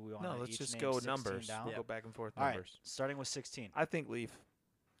list? Do we want No, to let's each just name go 16 numbers. down? We'll go back and forth All right. numbers. Starting with 16. I think leave.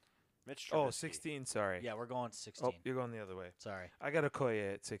 Mitch Oh, Trubisky. 16, sorry. Yeah, we're going 16. Oh, you're going the other way. Sorry. I got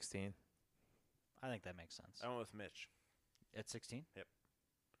Okoye at 16. I think that makes sense. I went with Mitch. At 16? Yep.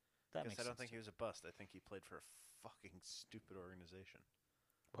 That Because makes I don't sense. think he was a bust. I think he played for a fucking stupid organization.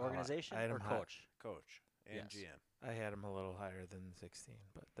 Wow, Organization I had or him high. coach? Coach and Yes. GM. I had him a little higher than 16,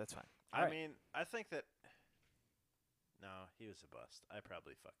 but that's fine. All I right. mean, I think that. No, he was a bust. I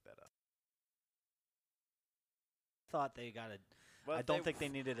probably fucked that up. Thought they got a. Well, I don't think they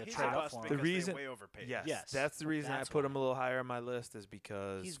needed to he's trade a up bust for him. because The reason- they way overpaid. Yes, Yes, that's the reason that's I put why. him a little higher on my list is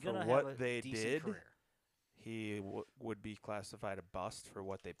because He's for gonna have what a they decent did, career. he would be classified a bust for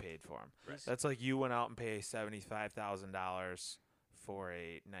what they paid for him. Right. That's like you went out and paid $75,000 for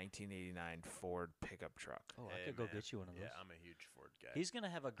a 1989 Ford pickup truck. Oh, I Hey, could go man. get you one of those. Yeah, I'm a huge Ford guy. He's going to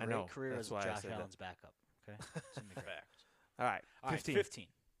have a I great know, career that's as why I Josh said that. Allen's backup. Okay? It's gonna be great. fact. All right, All right, 15. 15.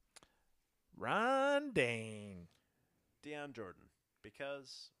 Ron Dane. Deion Jordan,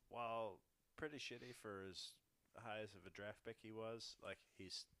 because while pretty shitty for as high as of a draft pick he was, like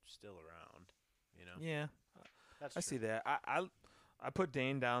he's still around. You know. Yeah, That's I true. see that. I put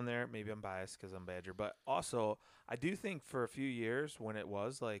Dane down there. Maybe I'm biased because I'm Badger, but also I do think for a few years when it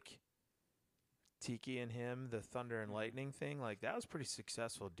was like Tiki and him, the Thunder and Lightning thing, like that was pretty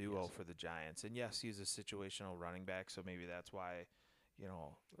successful duo Yes. for the Giants. And yes, he's a situational running back, so maybe that's why,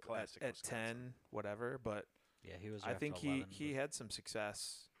 Classic at Wisconsin. 10, whatever. But Yeah, he was. I think drafted 11, he had some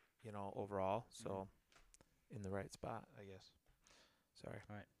success, overall. So in the right spot, I guess. Sorry,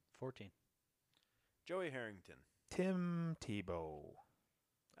 All right, 14. Joey Harrington. Tim Tebow.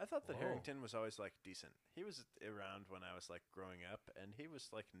 I thought that Whoa. Harrington was always like decent. He was around when I was like growing up, and he was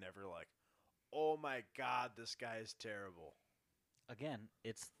like never like, oh my god, this guy is terrible. Again,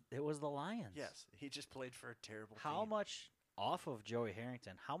 it was the Lions. Yes, he just played for a terrible How team. much off of Joey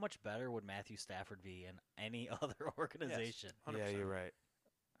Harrington? How much better would Matthew Stafford be in any other organization? 100%. Yeah, you're right.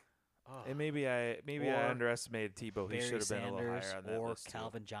 Oh, And maybe I Or underestimated Tebow. He Barry should have been a little Sanders higher on that or list too.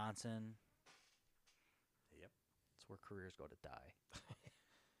 Calvin Johnson. Yep. That's where careers go to die.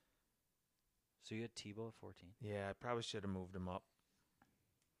 So you had Tebow at 14. Yeah, I probably should have moved him up.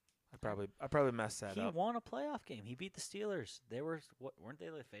 I probably messed that He up. won a playoff game. He beat the Steelers. They were weren't they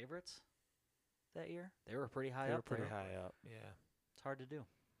the favorites that year? They were pretty high They up. were pretty there. high up. Yeah. It's hard to do.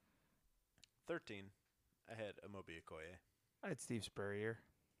 13, I had Amobi Okoye. I had Steve Spurrier.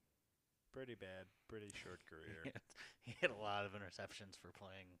 Pretty bad, pretty short career. He had a lot of interceptions for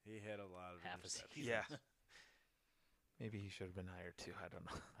playing. He had a lot of Half a interceptions. season. Yeah. Maybe he should have been higher too. I don't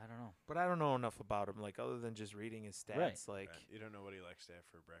know. I don't know. But I don't know enough about him. Like other than just reading his stats. Right. Like Right. You don't know what he likes to have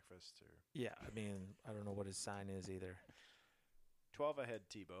for breakfast, or yeah. I mean, I don't know what his sign is either. 12. I had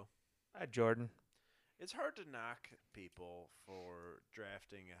Tebow. I had Jordan. It's hard to knock people for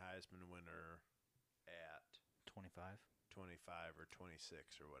drafting a Heisman winner at 25. 25 or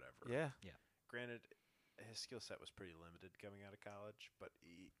 26 or whatever. Yeah. Granted, his skill set was pretty limited coming out of college, but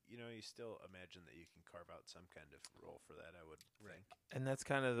you still imagine that you can carve out some kind of role for that, I would think. And that's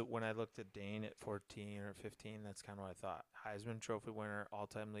kind of when I looked at Dane at 14 or 15, that's kind of what I thought. Heisman Trophy winner,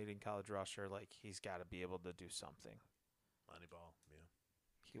 all-time leading college rusher, like he's got to be able to do something. Lonnie Ball, yeah.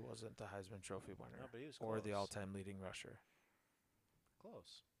 He wasn't the Heisman Trophy winner No, but he was or the close. all-time leading rusher.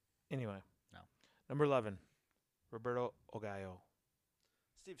 Close. Anyway. No. Number 11, Roberto Ogayo.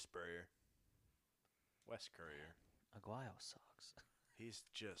 Steve Spurrier. Wes Courier. Aguayo sucks. He's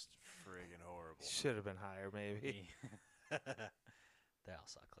just friggin' horrible. Should have been higher, maybe. They all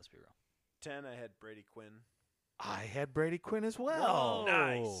suck. Let's be real. 10, I had Brady Quinn. I had Brady Quinn as well. Whoa.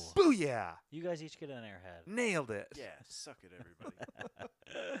 Nice. Booyah. You guys each get an airhead. Nailed it. Yeah, suck it,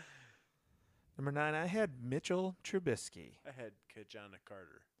 everybody. Number 9, I had Mitchell Trubisky. I had Kajana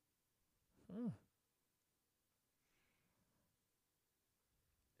Carter. Hmm.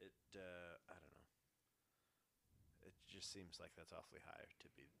 I don't know. It just seems like that's awfully high to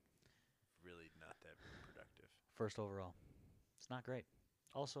be really not that productive. First overall. It's not great.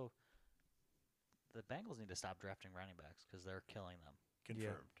 Also, the Bengals need to stop drafting running backs because they're killing them.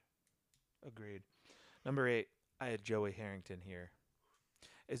 Confirmed. Agreed. Number 8, I had Joey Harrington here.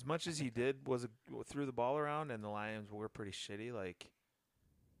 As much as he threw the ball around and the Lions were pretty shitty, like,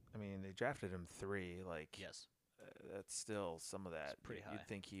 I mean, they drafted him 3. Like, Yes. that's still some of that. pretty high. You'd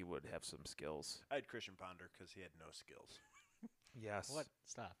think he would have some skills. I had Christian Ponder because he had no skills. Yes. What?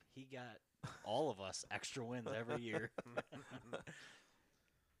 Stop. He got all of us extra wins every year.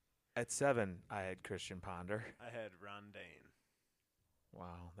 At 7, I had Christian Ponder. I had Ron Dane.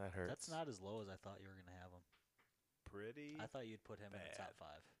 Wow, that hurts. That's not as low as I thought you were going to have him. Pretty. I thought you'd put him in the top bad.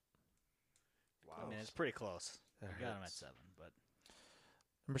 5. Wow. I mean, it's pretty close. That You got him at hurts. 7, but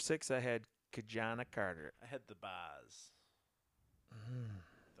Number 6, I had Kajana Carter. I had the Boz, Mm.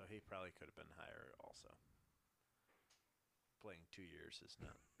 though he probably could have been higher also. Playing 2 years is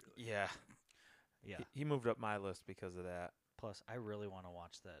not really. Yeah. yeah. He moved up my list because of that. Plus, I really want to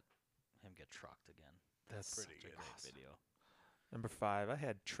watch him get trucked again. That's pretty Such a good. great Awesome. video. Number 5, I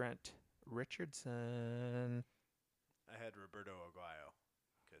had Trent Richardson. I had Roberto Aguayo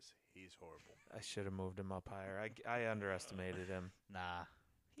because he's horrible. I should have moved him up higher. I underestimated him. Nah.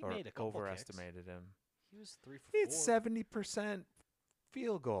 He or made a couple overestimated him. Kicks. He was 3 for 4. He had 70%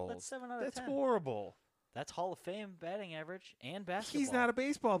 field goals. That's 7 out of That's 10. horrible. That's Hall of Fame batting average and basketball. He's not a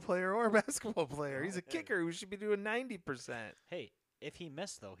baseball player or a basketball player. He's a Okay. kicker who should be doing 90%. Hey, if he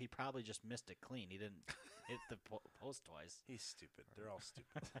missed, though, he probably just missed it clean. He didn't hit the post twice. He's stupid. They're all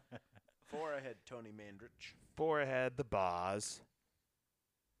stupid. 4, I had Tony Mandrich. 4, I had the Boz.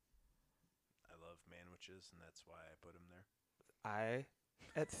 I love Manwiches, and that's why I put him there. I,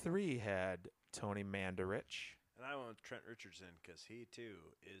 at 3, had Tony Mandarich. And I went with Trent Richardson because he, too,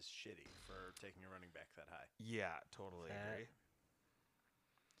 is shitty for taking a running back that high. Yeah, totally That- agree.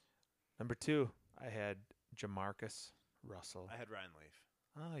 Number 2, I had Jamarcus Russell. I had Ryan Leaf.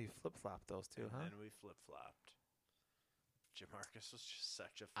 Oh, you flip-flopped those two, and huh? then we flip-flopped. Jamarcus was just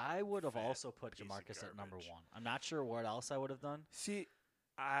such a I would have fat also put piece of Jamarcus at number garbage. 1. I'm not sure what else I would have done. See,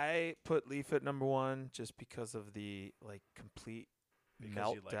 I put Leaf at number 1 just because of the complete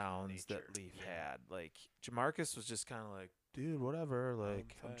Because you like meltdowns that nature. Leaf Yeah. had. Like Jamarcus was just kind of like, dude, whatever.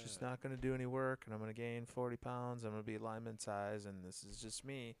 Like I'm just fat. not gonna do any work, and I'm gonna gain 40 pounds. I'm gonna be lineman size, and this is just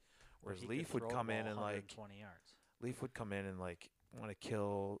me. Whereas He could Leaf would throw a come in ball and 120 yards. want to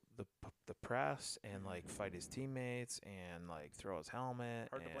kill the press and fight his teammates and throw his helmet.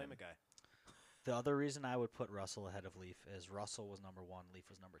 Hard to blame and- a guy. The other reason I would put Russell ahead of Leaf is Russell was number 1, Leaf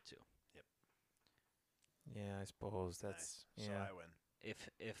was number 2. Yeah, I suppose that's Nice. So yeah. I win.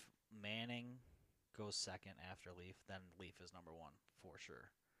 If Manning goes second after Leaf, then Leaf is number 1 for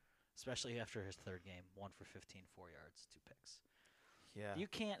sure. Especially after his third game, 1 for 15, 4 yards, 2 picks. Yeah. You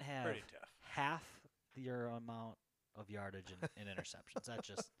can't have Pretty tough. half your amount of yardage in interceptions. That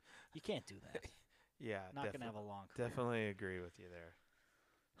just You can't do that. Yeah, Not gonna have a long career. definitely agree with you there.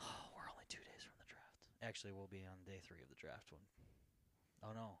 Oh, we're only 2 days from the draft. Actually, we'll be on day 3 of the draft one.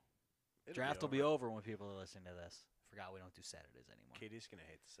 Oh no, draft will be over when people are listening to this. Forgot we don't do Saturdays anymore. Katie's gonna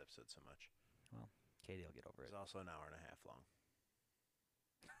hate this episode so much. Katie will get over It's it. also an hour and a half long.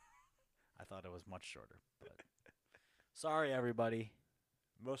 I thought it was much shorter, but sorry everybody.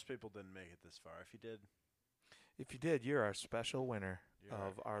 Most people didn't make it this far. If you did, If you did, you're our special winner you're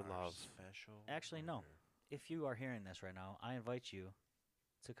of our love. Special. Actually, no. winner. If you are hearing this right now, I invite you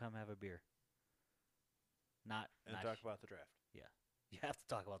to come have a beer. Not And not talk about the draft. You have to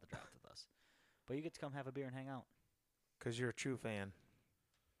talk about the draft with us, but you get to come have a beer and hang out. Because you're a true fan.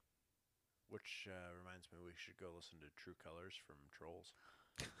 Which reminds me, we should go listen to True Colors from Trolls.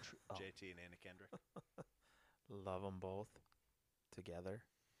 Oh. JT and Anna Kendrick. Love them both together.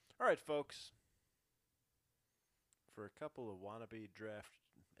 All right, folks. For a couple of wannabe draft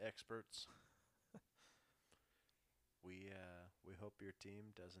experts, we hope your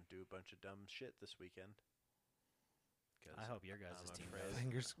team doesn't do a bunch of dumb shit this weekend. 'Cause I hope your guys' I'm team afraid- does.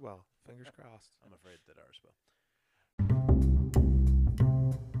 Fingers crossed. I'm afraid that ours will.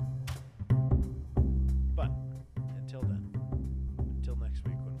 But until then, until next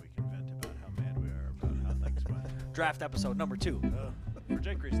week when we can vent about how mad we are about how things went. Draft episode number 2. For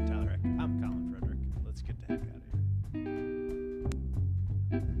Jake Reese and Tyler Heck, I'm Colin.